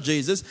mission of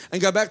Jesus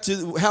and go back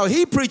to how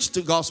he preached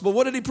the gospel.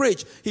 What did he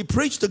preach? He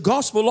preached the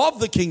gospel of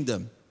the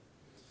kingdom.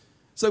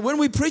 So when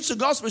we preach the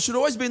gospel, it should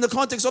always be in the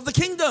context of the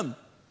kingdom.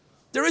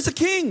 There is a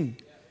king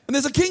and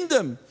there's a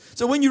kingdom.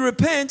 So when you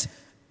repent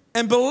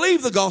and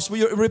believe the gospel,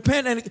 you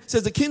repent and it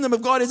says the kingdom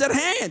of God is at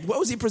hand. What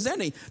was he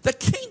presenting? The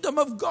kingdom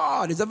of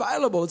God is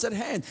available. It's at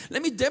hand.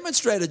 Let me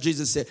demonstrate it,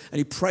 Jesus said. And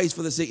he prays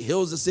for the sick,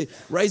 heals the sick,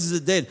 raises the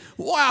dead.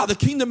 Wow, the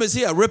kingdom is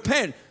here.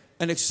 Repent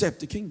and accept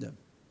the kingdom.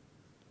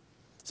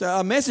 So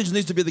our message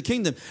needs to be the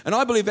kingdom. And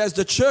I believe as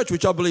the church,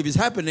 which I believe is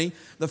happening,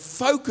 the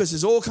focus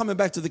is all coming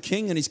back to the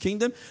king and his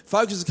kingdom.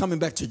 Focus is coming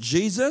back to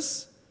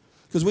Jesus.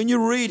 Because when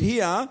you read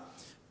here,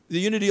 the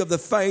unity of the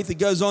faith, it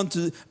goes on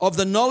to, of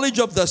the knowledge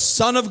of the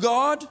Son of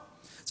God.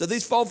 So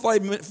this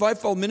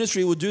fivefold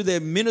ministry will do their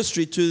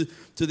ministry to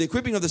the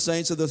equipping of the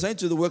saints, so the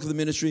saints do the work of the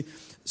ministry,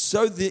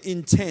 so the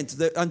intent,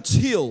 that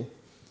until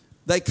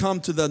they come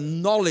to the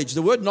knowledge.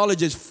 The word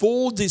knowledge is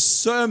full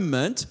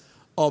discernment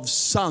of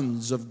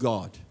sons of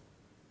God.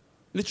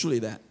 Literally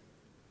that.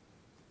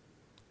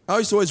 I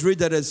used to always read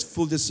that as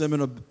full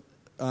discernment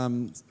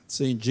of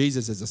seeing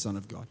Jesus as the Son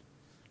of God.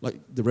 Like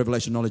the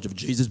revelation knowledge of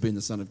Jesus being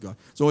the Son of God.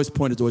 It's always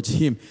pointed towards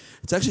him.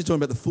 It's actually talking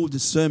about the full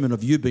discernment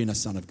of you being a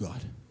son of God.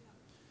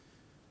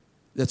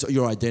 That's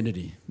your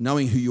identity.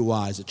 Knowing who you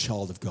are as a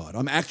child of God.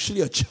 I'm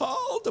actually a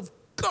child of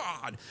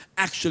God.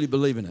 Actually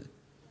believing it.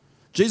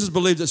 Jesus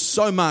believed it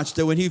so much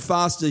that when he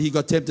fasted, he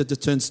got tempted to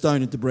turn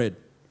stone into bread.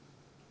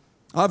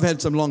 I've had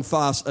some long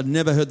fasts. I've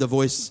never heard the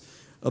voice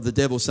of the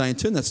devil saying,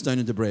 turn that stone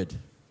into bread.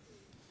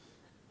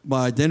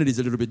 My identity is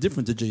a little bit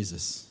different to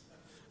Jesus.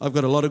 I've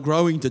got a lot of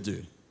growing to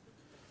do.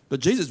 But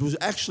Jesus was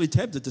actually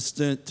tempted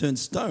to turn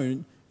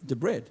stone into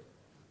bread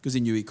because he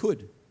knew he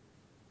could.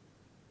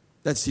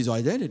 That's his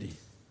identity.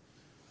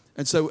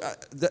 And so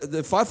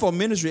the fivefold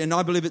ministry, and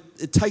I believe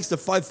it takes the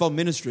fivefold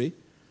ministry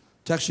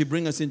to actually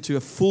bring us into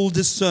a full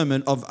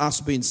discernment of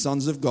us being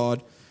sons of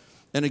God.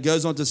 And it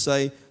goes on to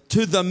say,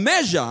 to the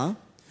measure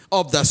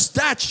of the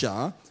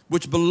stature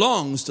which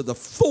belongs to the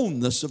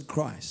fullness of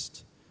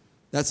Christ.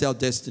 That's our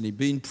destiny,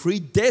 being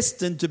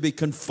predestined to be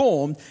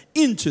conformed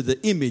into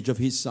the image of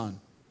his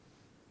Son.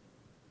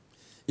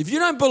 If you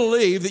don't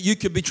believe that you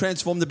could be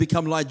transformed to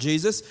become like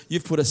Jesus,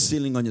 you've put a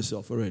ceiling on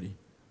yourself already.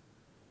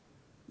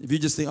 If you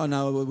just think, oh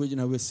no,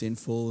 we're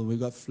sinful and we've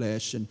got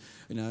flesh and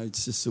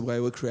it's just the way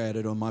we're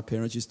created, or my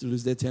parents used to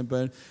lose their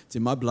temper. It's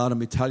in my blood.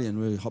 I'm Italian.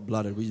 We're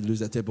hot-blooded. We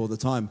lose our temper all the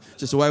time. It's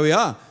just the way we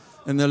are.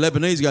 And the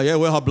Lebanese go, yeah,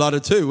 we're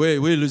hot-blooded too. We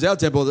lose our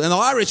temper all the time. And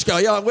the Irish go,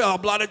 yeah, we're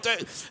hot-blooded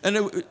too.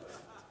 And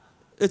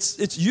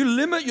it's you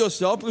limit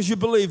yourself because you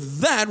believe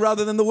that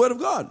rather than the Word of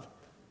God.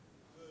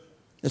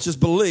 Let's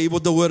just believe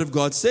what the Word of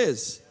God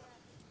says.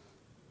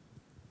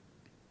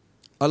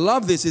 I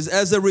love this, is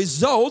as a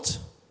result,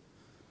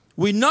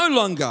 we no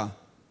longer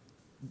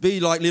be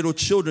like little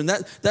children.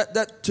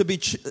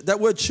 That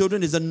word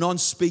children is a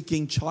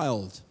non-speaking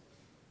child.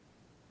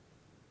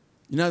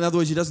 In other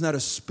words, he doesn't know how to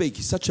speak.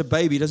 He's such a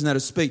baby, he doesn't know how to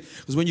speak.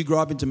 Because when you grow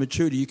up into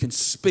maturity, you can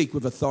speak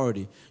with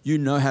authority. You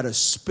know how to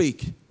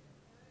speak.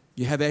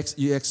 You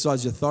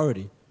exercise your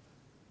authority.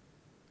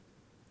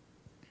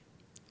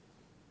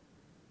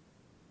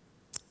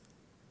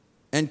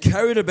 And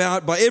carried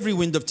about by every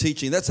wind of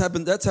teaching. That's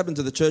happened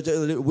to the church.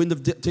 A wind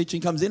of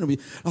teaching comes in and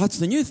it's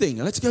the new thing.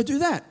 Let's go do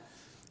that.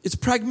 It's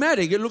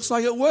pragmatic. It looks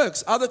like it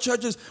works. Other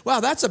churches,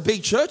 wow, that's a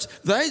big church.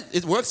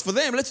 It works for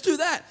them. Let's do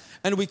that.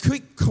 And we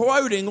keep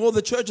quoting all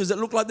the churches that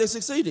look like they're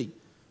succeeding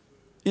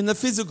in the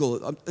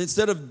physical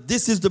instead of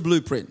this is the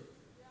blueprint.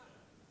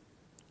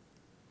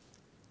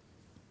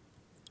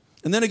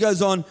 And then it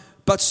goes on,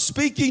 but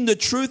speaking the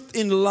truth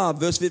in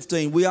love, verse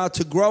 15, we are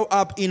to grow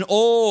up in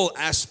all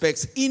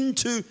aspects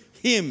into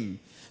Him.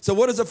 So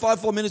what does the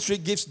fivefold ministry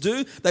gifts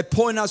do? They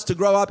point us to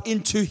grow up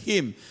into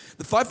Him.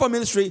 The fivefold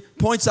ministry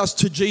points us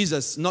to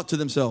Jesus, not to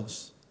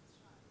themselves.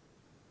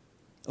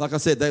 Like I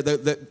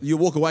said, you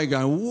walk away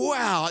going,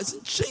 wow,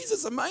 isn't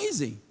Jesus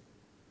amazing?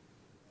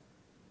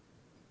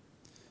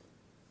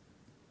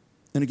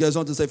 And it goes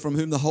on to say, from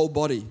whom the whole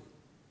body,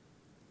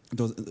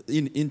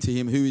 into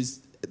Him who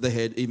is the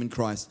head, even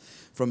Christ,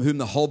 from whom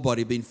the whole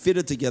body, being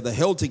fitted together,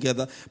 held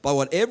together by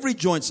what every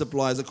joint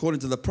supplies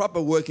according to the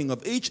proper working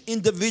of each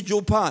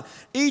individual part.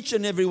 Each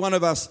and every one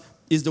of us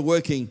is the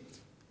working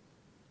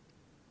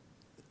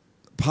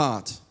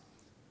part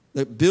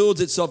that builds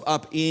itself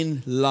up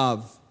in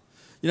love.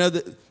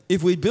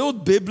 If we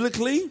build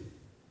biblically,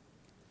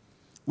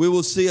 we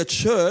will see a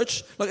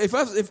church. Like if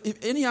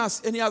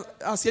ask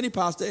any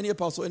pastor, any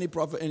apostle, any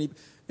prophet, any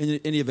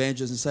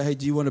evangelist, and say, "Hey,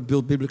 do you want to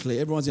build biblically?"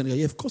 Everyone's going to go,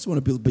 "Yeah, of course we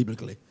want to build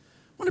biblically.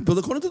 I want to build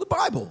according to the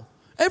Bible."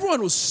 Everyone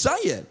will say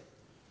it,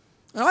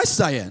 and I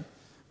say it.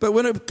 But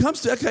when it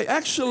comes to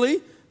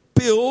actually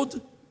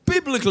build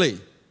biblically.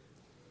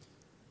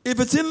 If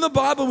it's in the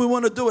Bible, we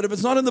want to do it. If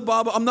it's not in the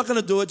Bible, I'm not going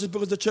to do it just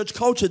because the church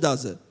culture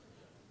does it.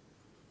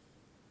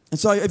 And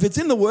so if it's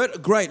in the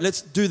Word, great,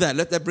 let's do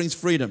that. That brings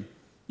freedom.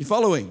 You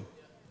following?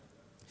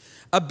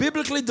 A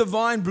biblically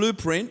divine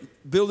blueprint,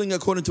 building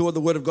according to what the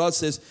Word of God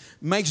says,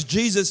 makes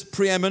Jesus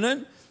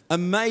preeminent. A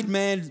made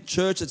man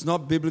church that's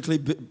not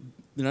biblically,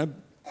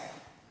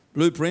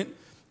 blueprint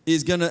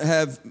is going to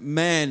have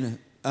man.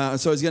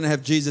 So it's going to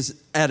have Jesus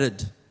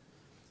added.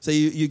 So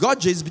you got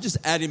Jesus, but just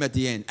add Him at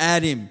the end.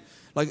 Add Him.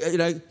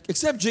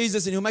 Accept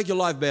Jesus and He'll make your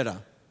life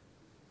better.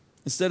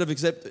 Instead of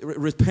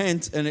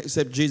repent and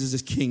accept Jesus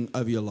as King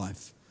over your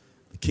life.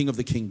 The King of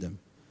the kingdom.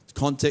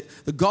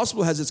 The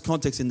gospel has its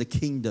context in the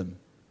kingdom.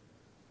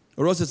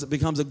 Or else it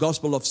becomes a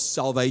gospel of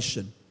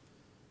salvation.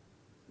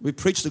 We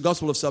preach the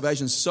gospel of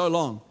salvation so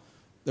long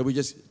that we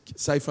just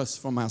save us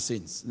from our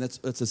sins. And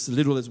that's as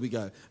little as we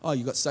go. Oh,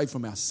 you got saved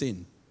from our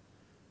sin.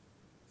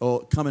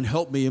 Or come and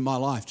help me in my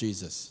life,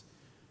 Jesus.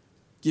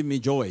 Give me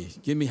joy.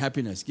 Give me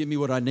happiness. Give me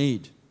what I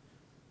need.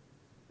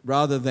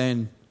 Rather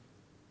than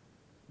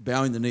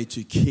bowing the knee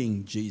to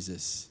King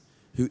Jesus,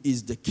 who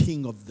is the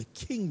King of the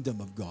kingdom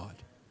of God.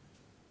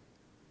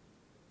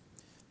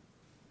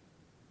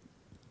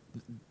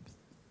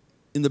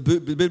 In the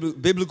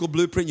biblical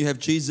blueprint, you have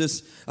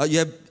Jesus. You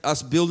have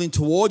us building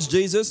towards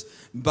Jesus,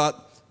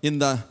 but in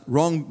the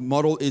wrong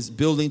model is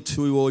building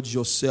towards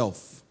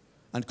yourself.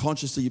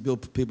 Unconsciously, you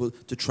build people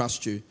to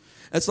trust you.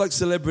 It's like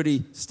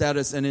celebrity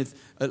status, and if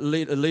a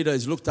leader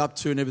is looked up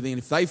to and everything, and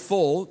if they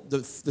fall,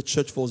 the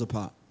church falls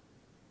apart.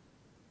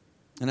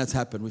 And that's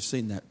happened. We've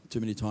seen that too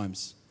many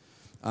times.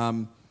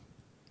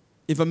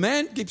 If a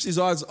man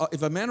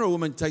or a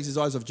woman takes his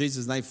eyes off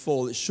Jesus and they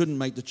fall, it shouldn't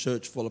make the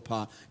church fall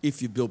apart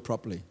if you build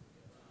properly.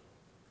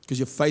 Because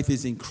your faith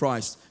is in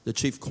Christ, the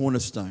chief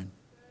cornerstone.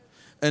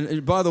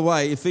 And by the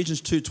way,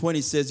 Ephesians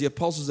 2:20 says the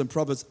apostles and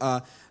prophets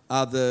are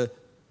the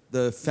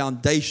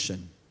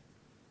foundation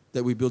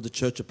that we build the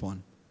church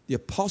upon. The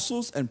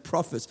apostles and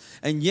prophets.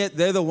 And yet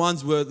they're the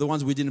ones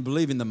we didn't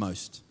believe in the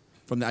most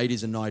from the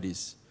 80s and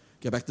 90s.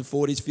 Go back to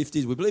 40s,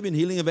 50s. We believe in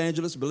healing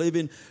evangelists. We believe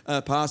in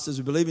pastors.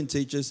 We believe in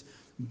teachers.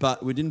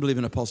 But we didn't believe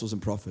in apostles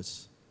and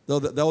prophets. They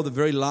were the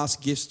very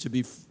last gifts to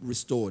be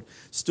restored.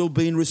 Still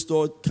being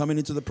restored, coming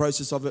into the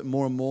process of it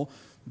more and more.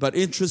 But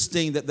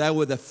interesting that they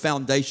were the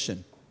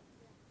foundation.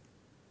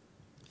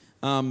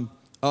 I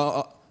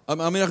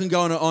can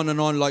go on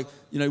and on. Like,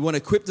 you want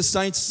to equip the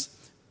saints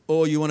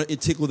or you want to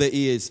tickle their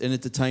ears and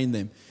entertain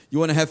them. You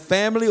want to have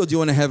family or do you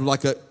want to have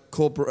like a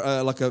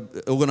corporate, like a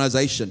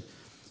organization?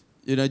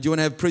 Do you want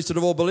to have priesthood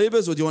of all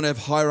believers or do you want to have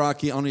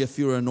hierarchy, only a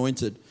few are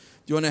anointed? Do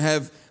you want to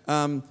have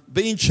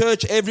be in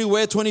church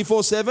everywhere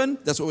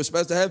 24/7? That's what we're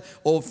supposed to have.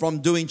 Or from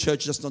doing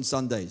church just on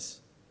Sundays?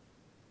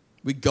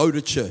 We go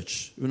to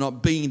church. We're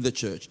not being the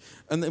church.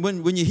 And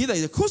when you hear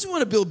that, of course we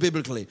want to build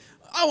biblically.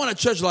 I want a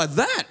church like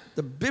that,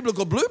 the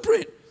biblical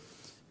blueprint.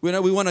 We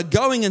want a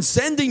going and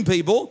sending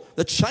people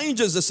that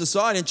changes the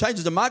society and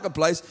changes the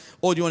marketplace.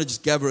 Or do you want to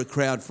just gather a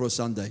crowd for a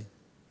Sunday?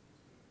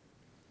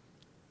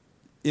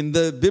 In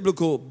the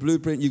biblical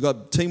blueprint, you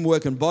got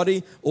teamwork and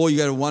body, or you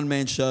got a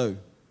one-man show.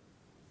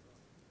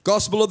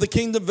 Gospel of the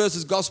kingdom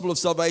versus gospel of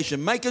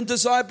salvation. Making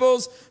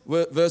disciples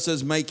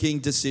versus making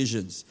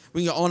decisions.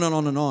 We can go on and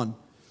on and on.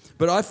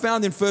 But I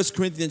found in 1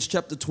 Corinthians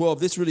chapter 12,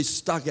 this really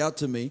stuck out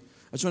to me.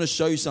 I just want to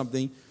show you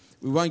something.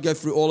 We won't go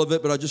through all of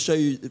it, but I'll just show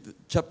you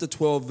chapter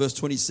 12, verse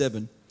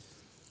 27.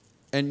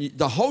 And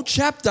the whole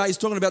chapter is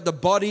talking about the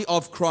body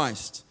of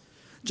Christ.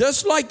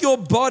 Just like your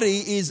body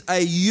is a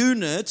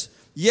unit,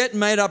 yet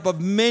made up of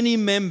many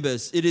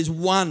members, it is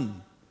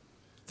one.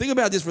 Think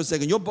about this for a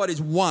second. Your body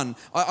is one.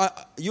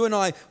 You and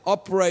I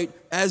operate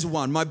as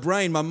one. My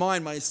brain, my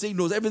mind, my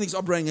signals, everything's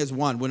operating as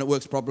one when it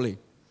works properly.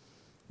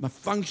 My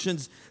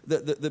functions,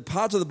 the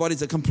parts of the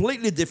bodies are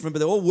completely different, but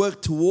they all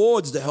work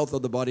towards the health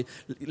of the body.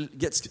 It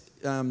gets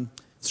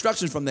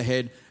instructions from the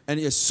head,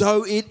 and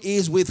so it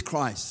is with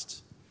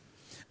Christ.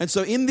 And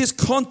so in this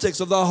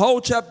context of the whole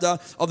chapter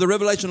of the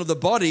revelation of the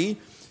body,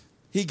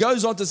 he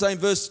goes on to say in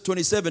verse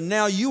 27,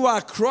 now you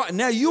are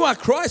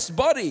Christ's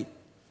body,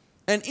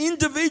 and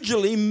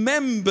individually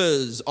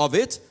members of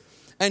it.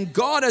 And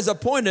God has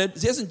appointed,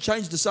 he hasn't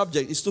changed the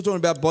subject, he's still talking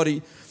about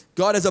body.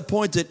 God has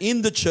appointed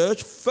in the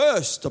church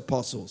first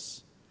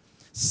apostles,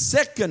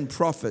 second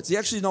prophets. He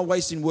actually is not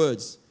wasting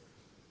words.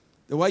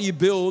 The way you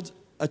build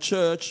a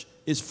church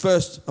is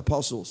first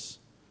apostles,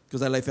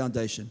 because they lay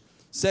foundation.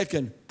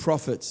 Second,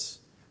 prophets.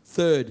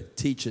 Third,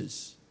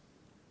 teachers.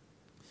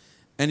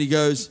 And he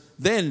goes,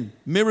 then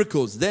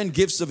miracles, then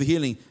gifts of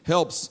healing,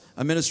 helps,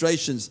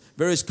 administrations,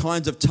 various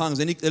kinds of tongues.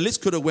 And the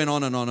list could have went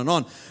on and on and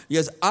on. He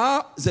goes,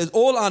 says,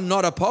 all are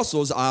not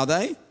apostles, are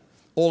they?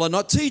 All are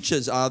not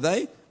teachers, are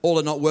they? All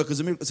are not workers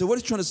of miracles. So what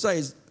he's trying to say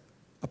is,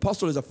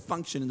 apostle is a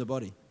function in the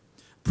body.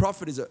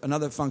 Prophet is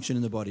another function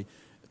in the body.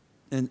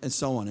 And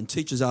so on. And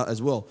teachers are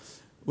as well.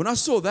 When I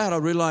saw that, I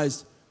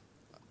realized,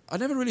 I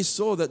never really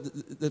saw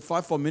that the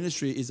fivefold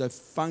ministry is a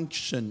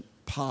function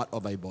part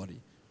of a body.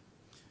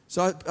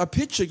 So I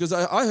pictured, because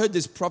I heard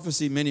this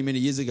prophecy many, many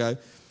years ago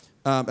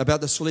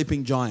about the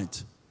sleeping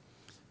giant.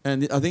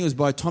 And I think it was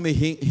by Tommy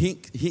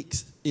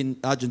Hicks in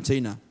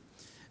Argentina.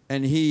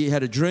 And he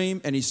had a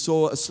dream, and he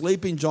saw a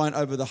sleeping giant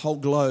over the whole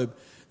globe.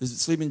 The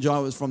sleeping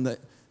giant was from the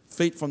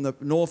feet from the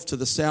north to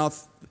the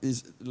south,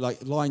 is like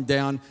lying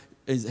down,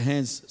 his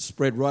hands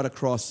spread right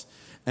across.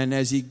 And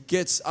as he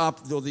gets up,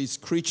 all these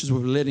creatures were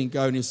letting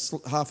go, and he's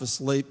half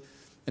asleep.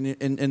 And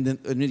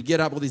he'd get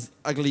up, all these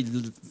ugly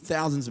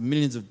thousands of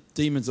millions of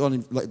demons on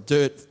him, like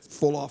dirt,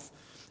 fall off.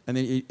 And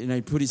then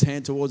he'd put his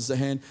hand towards the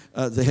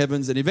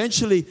heavens. And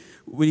eventually,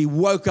 when he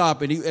woke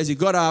up, and as he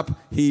got up,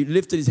 he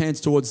lifted his hands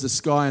towards the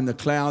sky and the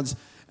clouds.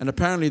 And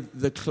apparently,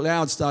 the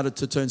clouds started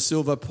to turn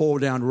silver, pour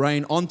down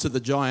rain onto the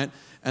giant.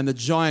 And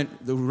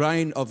the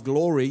rain of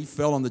glory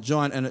fell on the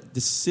giant, and it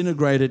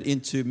disintegrated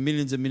into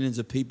millions and millions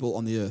of people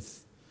on the earth.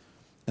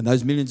 And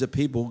those millions of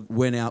people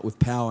went out with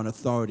power and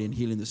authority and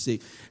healing the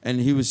sick. And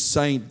he was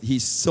saying he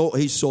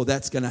saw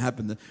that's going to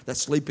happen. That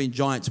sleeping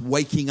giant's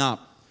waking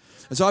up.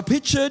 And so I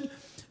pictured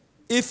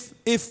if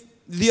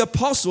the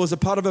apostle is a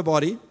part of a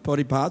body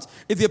parts,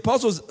 if the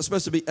apostle is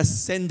supposed to be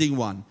ascending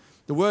one,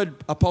 the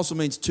word apostle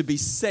means to be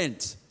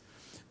sent.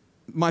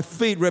 My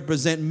feet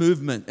represent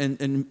movement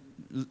and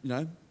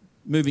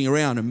moving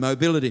around and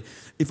mobility.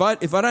 If I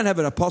don't have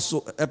an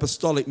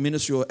apostolic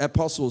ministry or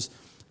apostles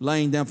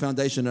laying down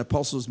foundation, an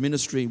apostles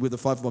ministry with a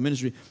fivefold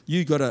ministry,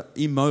 you got an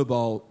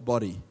immobile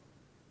body.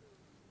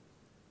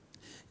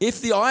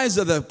 If the eyes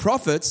of the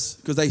prophets,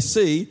 because they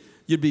see,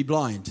 you'd be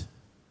blind.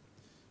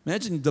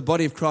 Imagine the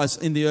body of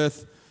Christ in the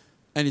earth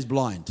and is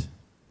blind.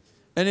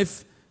 And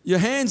if your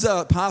hands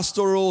are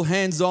pastoral,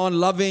 hands-on,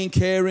 loving,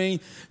 caring,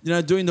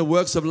 doing the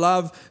works of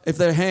love, if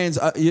their hands,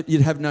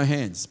 you'd have no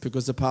hands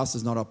because the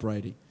pastor's not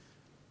operating.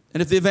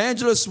 And if the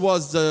evangelist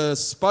was the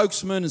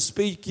spokesman and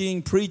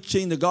speaking,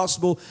 preaching the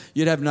gospel,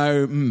 you'd have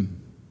no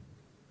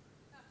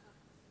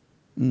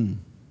I'm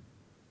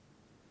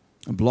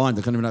blind,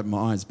 I can't even open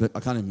my eyes, but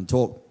I can't even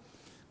talk.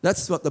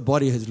 That's what the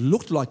body has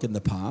looked like in the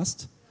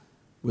past,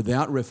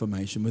 without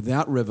reformation,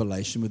 without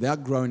revelation,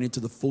 without growing into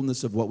the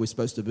fullness of what we're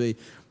supposed to be.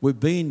 We've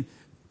been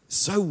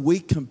so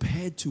weak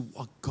compared to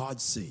what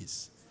God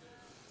sees.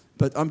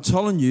 But I'm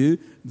telling you,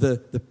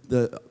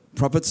 the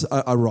prophets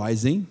are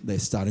rising. They're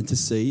starting to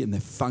see, and they're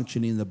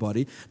functioning in the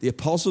body. The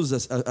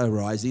apostles are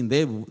rising.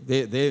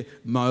 They're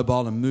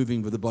mobile and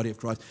moving with the body of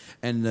Christ.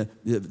 And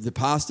the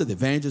pastor, the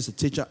evangelist, the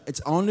teacher,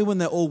 it's only when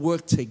they all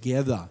work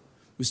together.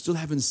 We still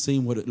haven't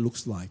seen what it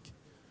looks like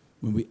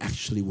when we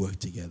actually work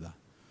together.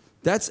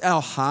 That's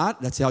our heart.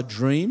 That's our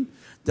dream.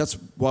 That's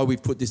why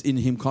we've put this In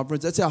Him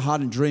conference. That's our heart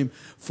and dream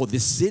for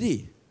this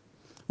city.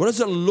 What does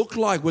it look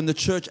like when the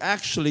church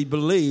actually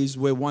believes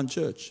we're one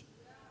church?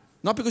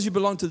 Not because you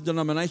belong to the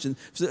denomination.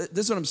 So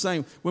this is what I'm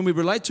saying. When we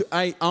relate to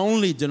a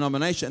only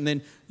denomination, and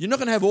then you're not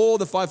going to have all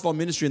the fivefold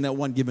ministry in that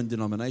one given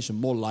denomination,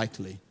 more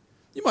likely.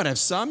 You might have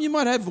some, you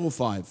might have all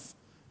five.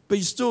 But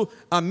you still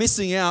are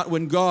missing out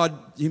when God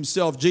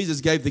himself,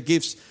 Jesus, gave the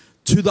gifts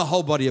to the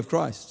whole body of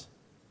Christ.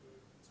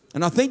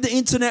 And I think the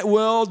internet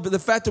world, but the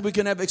fact that we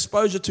can have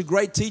exposure to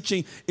great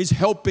teaching is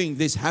helping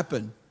this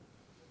happen.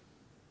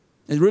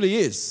 It really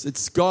is.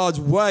 It's God's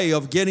way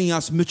of getting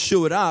us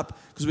matured up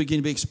because we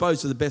can be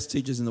exposed to the best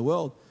teachers in the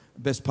world,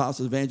 the best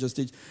pastors, evangelists,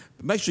 teachers.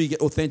 But make sure you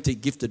get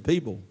authentic, gifted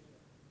people.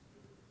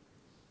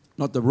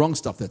 Not the wrong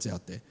stuff that's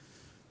out there.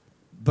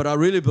 But I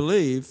really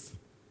believe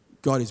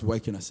God is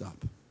waking us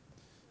up.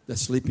 The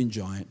sleeping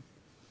giant.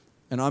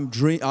 And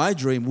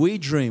we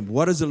dream.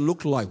 What does it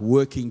look like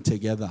working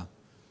together?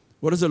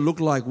 What does it look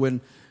like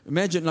when,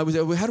 imagine, like we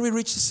say, well, how do we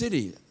reach the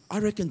city? I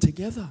reckon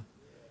together.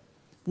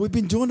 We've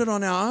been doing it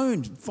on our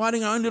own,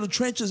 fighting our own little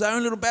trenches, our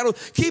own little battle,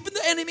 keeping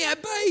the enemy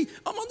at bay.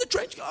 I'm on the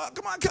trench. Oh,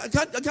 come on,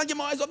 I can't get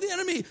my eyes off the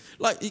enemy.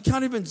 Like, you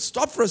can't even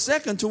stop for a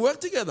second to work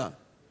together.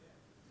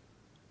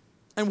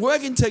 And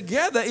working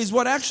together is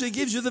what actually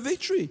gives you the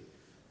victory.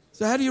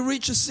 So how do you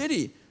reach a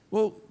city?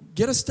 Well,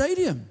 get a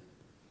stadium.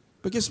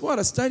 But guess what?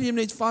 A stadium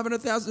needs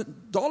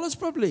 $500,000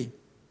 probably.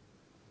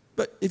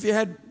 But if you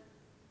had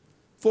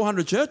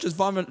 400 churches,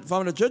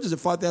 500 churches at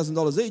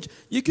 $5,000 each,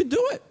 you can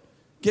do it.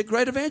 Get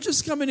great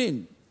evangelists coming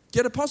in.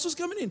 Get apostles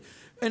coming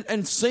in.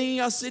 And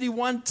seeing our city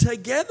one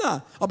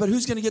together. Oh, but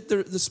who's going to get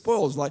the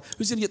spoils? Like,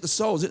 who's going to get the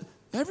souls?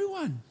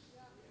 Everyone.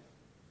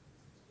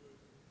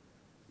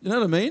 You know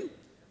what I mean?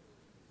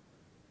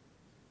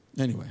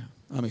 Anyway,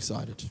 I'm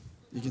excited.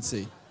 You can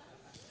see.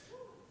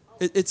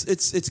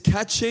 It's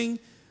catching.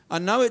 I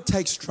know it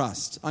takes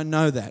trust. I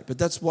know that. But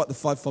that's what the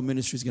fivefold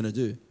ministry is going to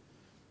do.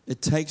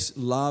 It takes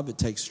love. It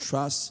takes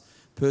trust.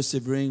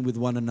 Persevering with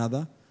one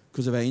another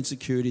because of our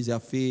insecurities,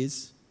 our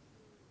fears.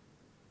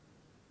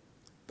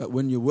 But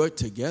when you work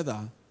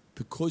together,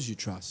 because you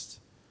trust,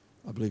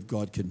 I believe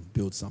God can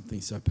build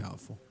something so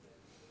powerful.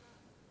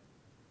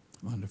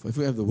 Wonderful. If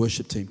we have the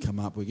worship team come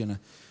up,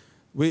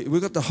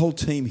 we've got the whole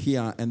team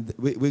here, and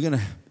we're going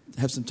to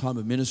have some time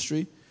of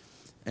ministry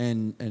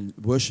and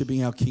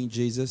worshiping our King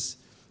Jesus.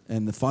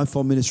 And the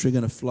fivefold ministry are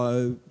going to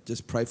flow.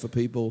 Just pray for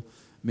people,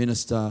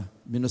 minister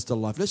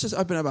life. Let's just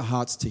open up our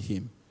hearts to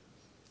Him.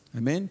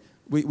 Amen.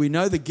 We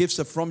know the gifts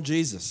are from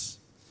Jesus.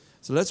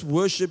 So let's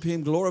worship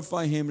Him,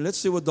 glorify Him. Let's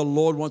see what the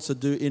Lord wants to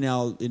do in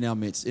our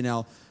midst, in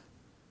our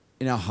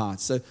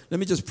hearts. So let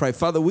me just pray.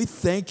 Father, we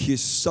thank you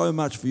so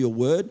much for your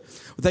word.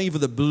 We thank you for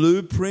the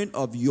blueprint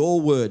of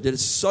your word that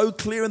is so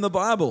clear in the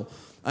Bible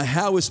on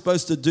how we're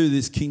supposed to do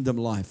this kingdom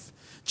life.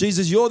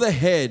 Jesus, you're the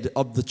head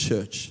of the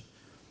church,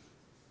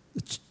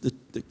 the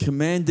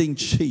commanding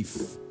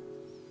chief.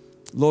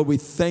 Lord, we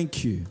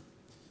thank you.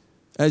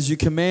 As you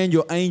command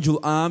your angel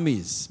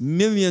armies,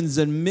 millions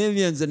and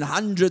millions and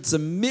hundreds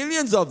of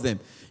millions of them,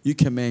 you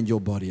command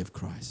your body of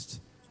Christ.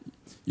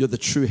 You're the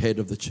true head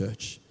of the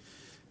church.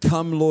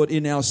 Come, Lord,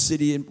 in our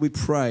city, and we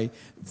pray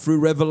through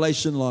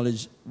revelation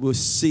knowledge, we'll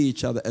see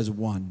each other as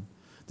one.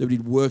 That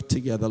we'd work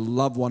together,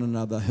 love one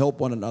another,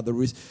 help one another,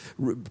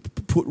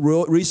 put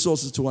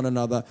resources to one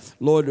another.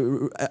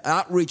 Lord,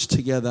 outreach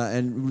together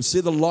and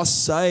see the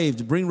lost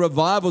saved, bring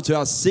revival to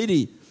our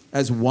city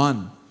as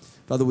one.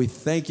 Father, we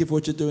thank you for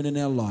what you're doing in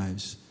our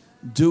lives.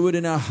 Do it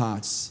in our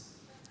hearts.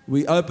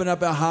 We open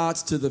up our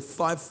hearts to the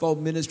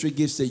fivefold ministry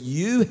gifts that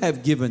you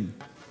have given.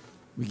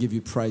 We give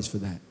you praise for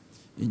that.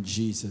 In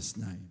Jesus'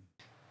 name.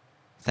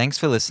 Thanks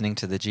for listening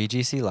to the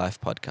GGC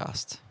Life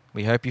podcast.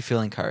 We hope you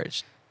feel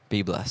encouraged.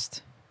 Be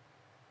blessed.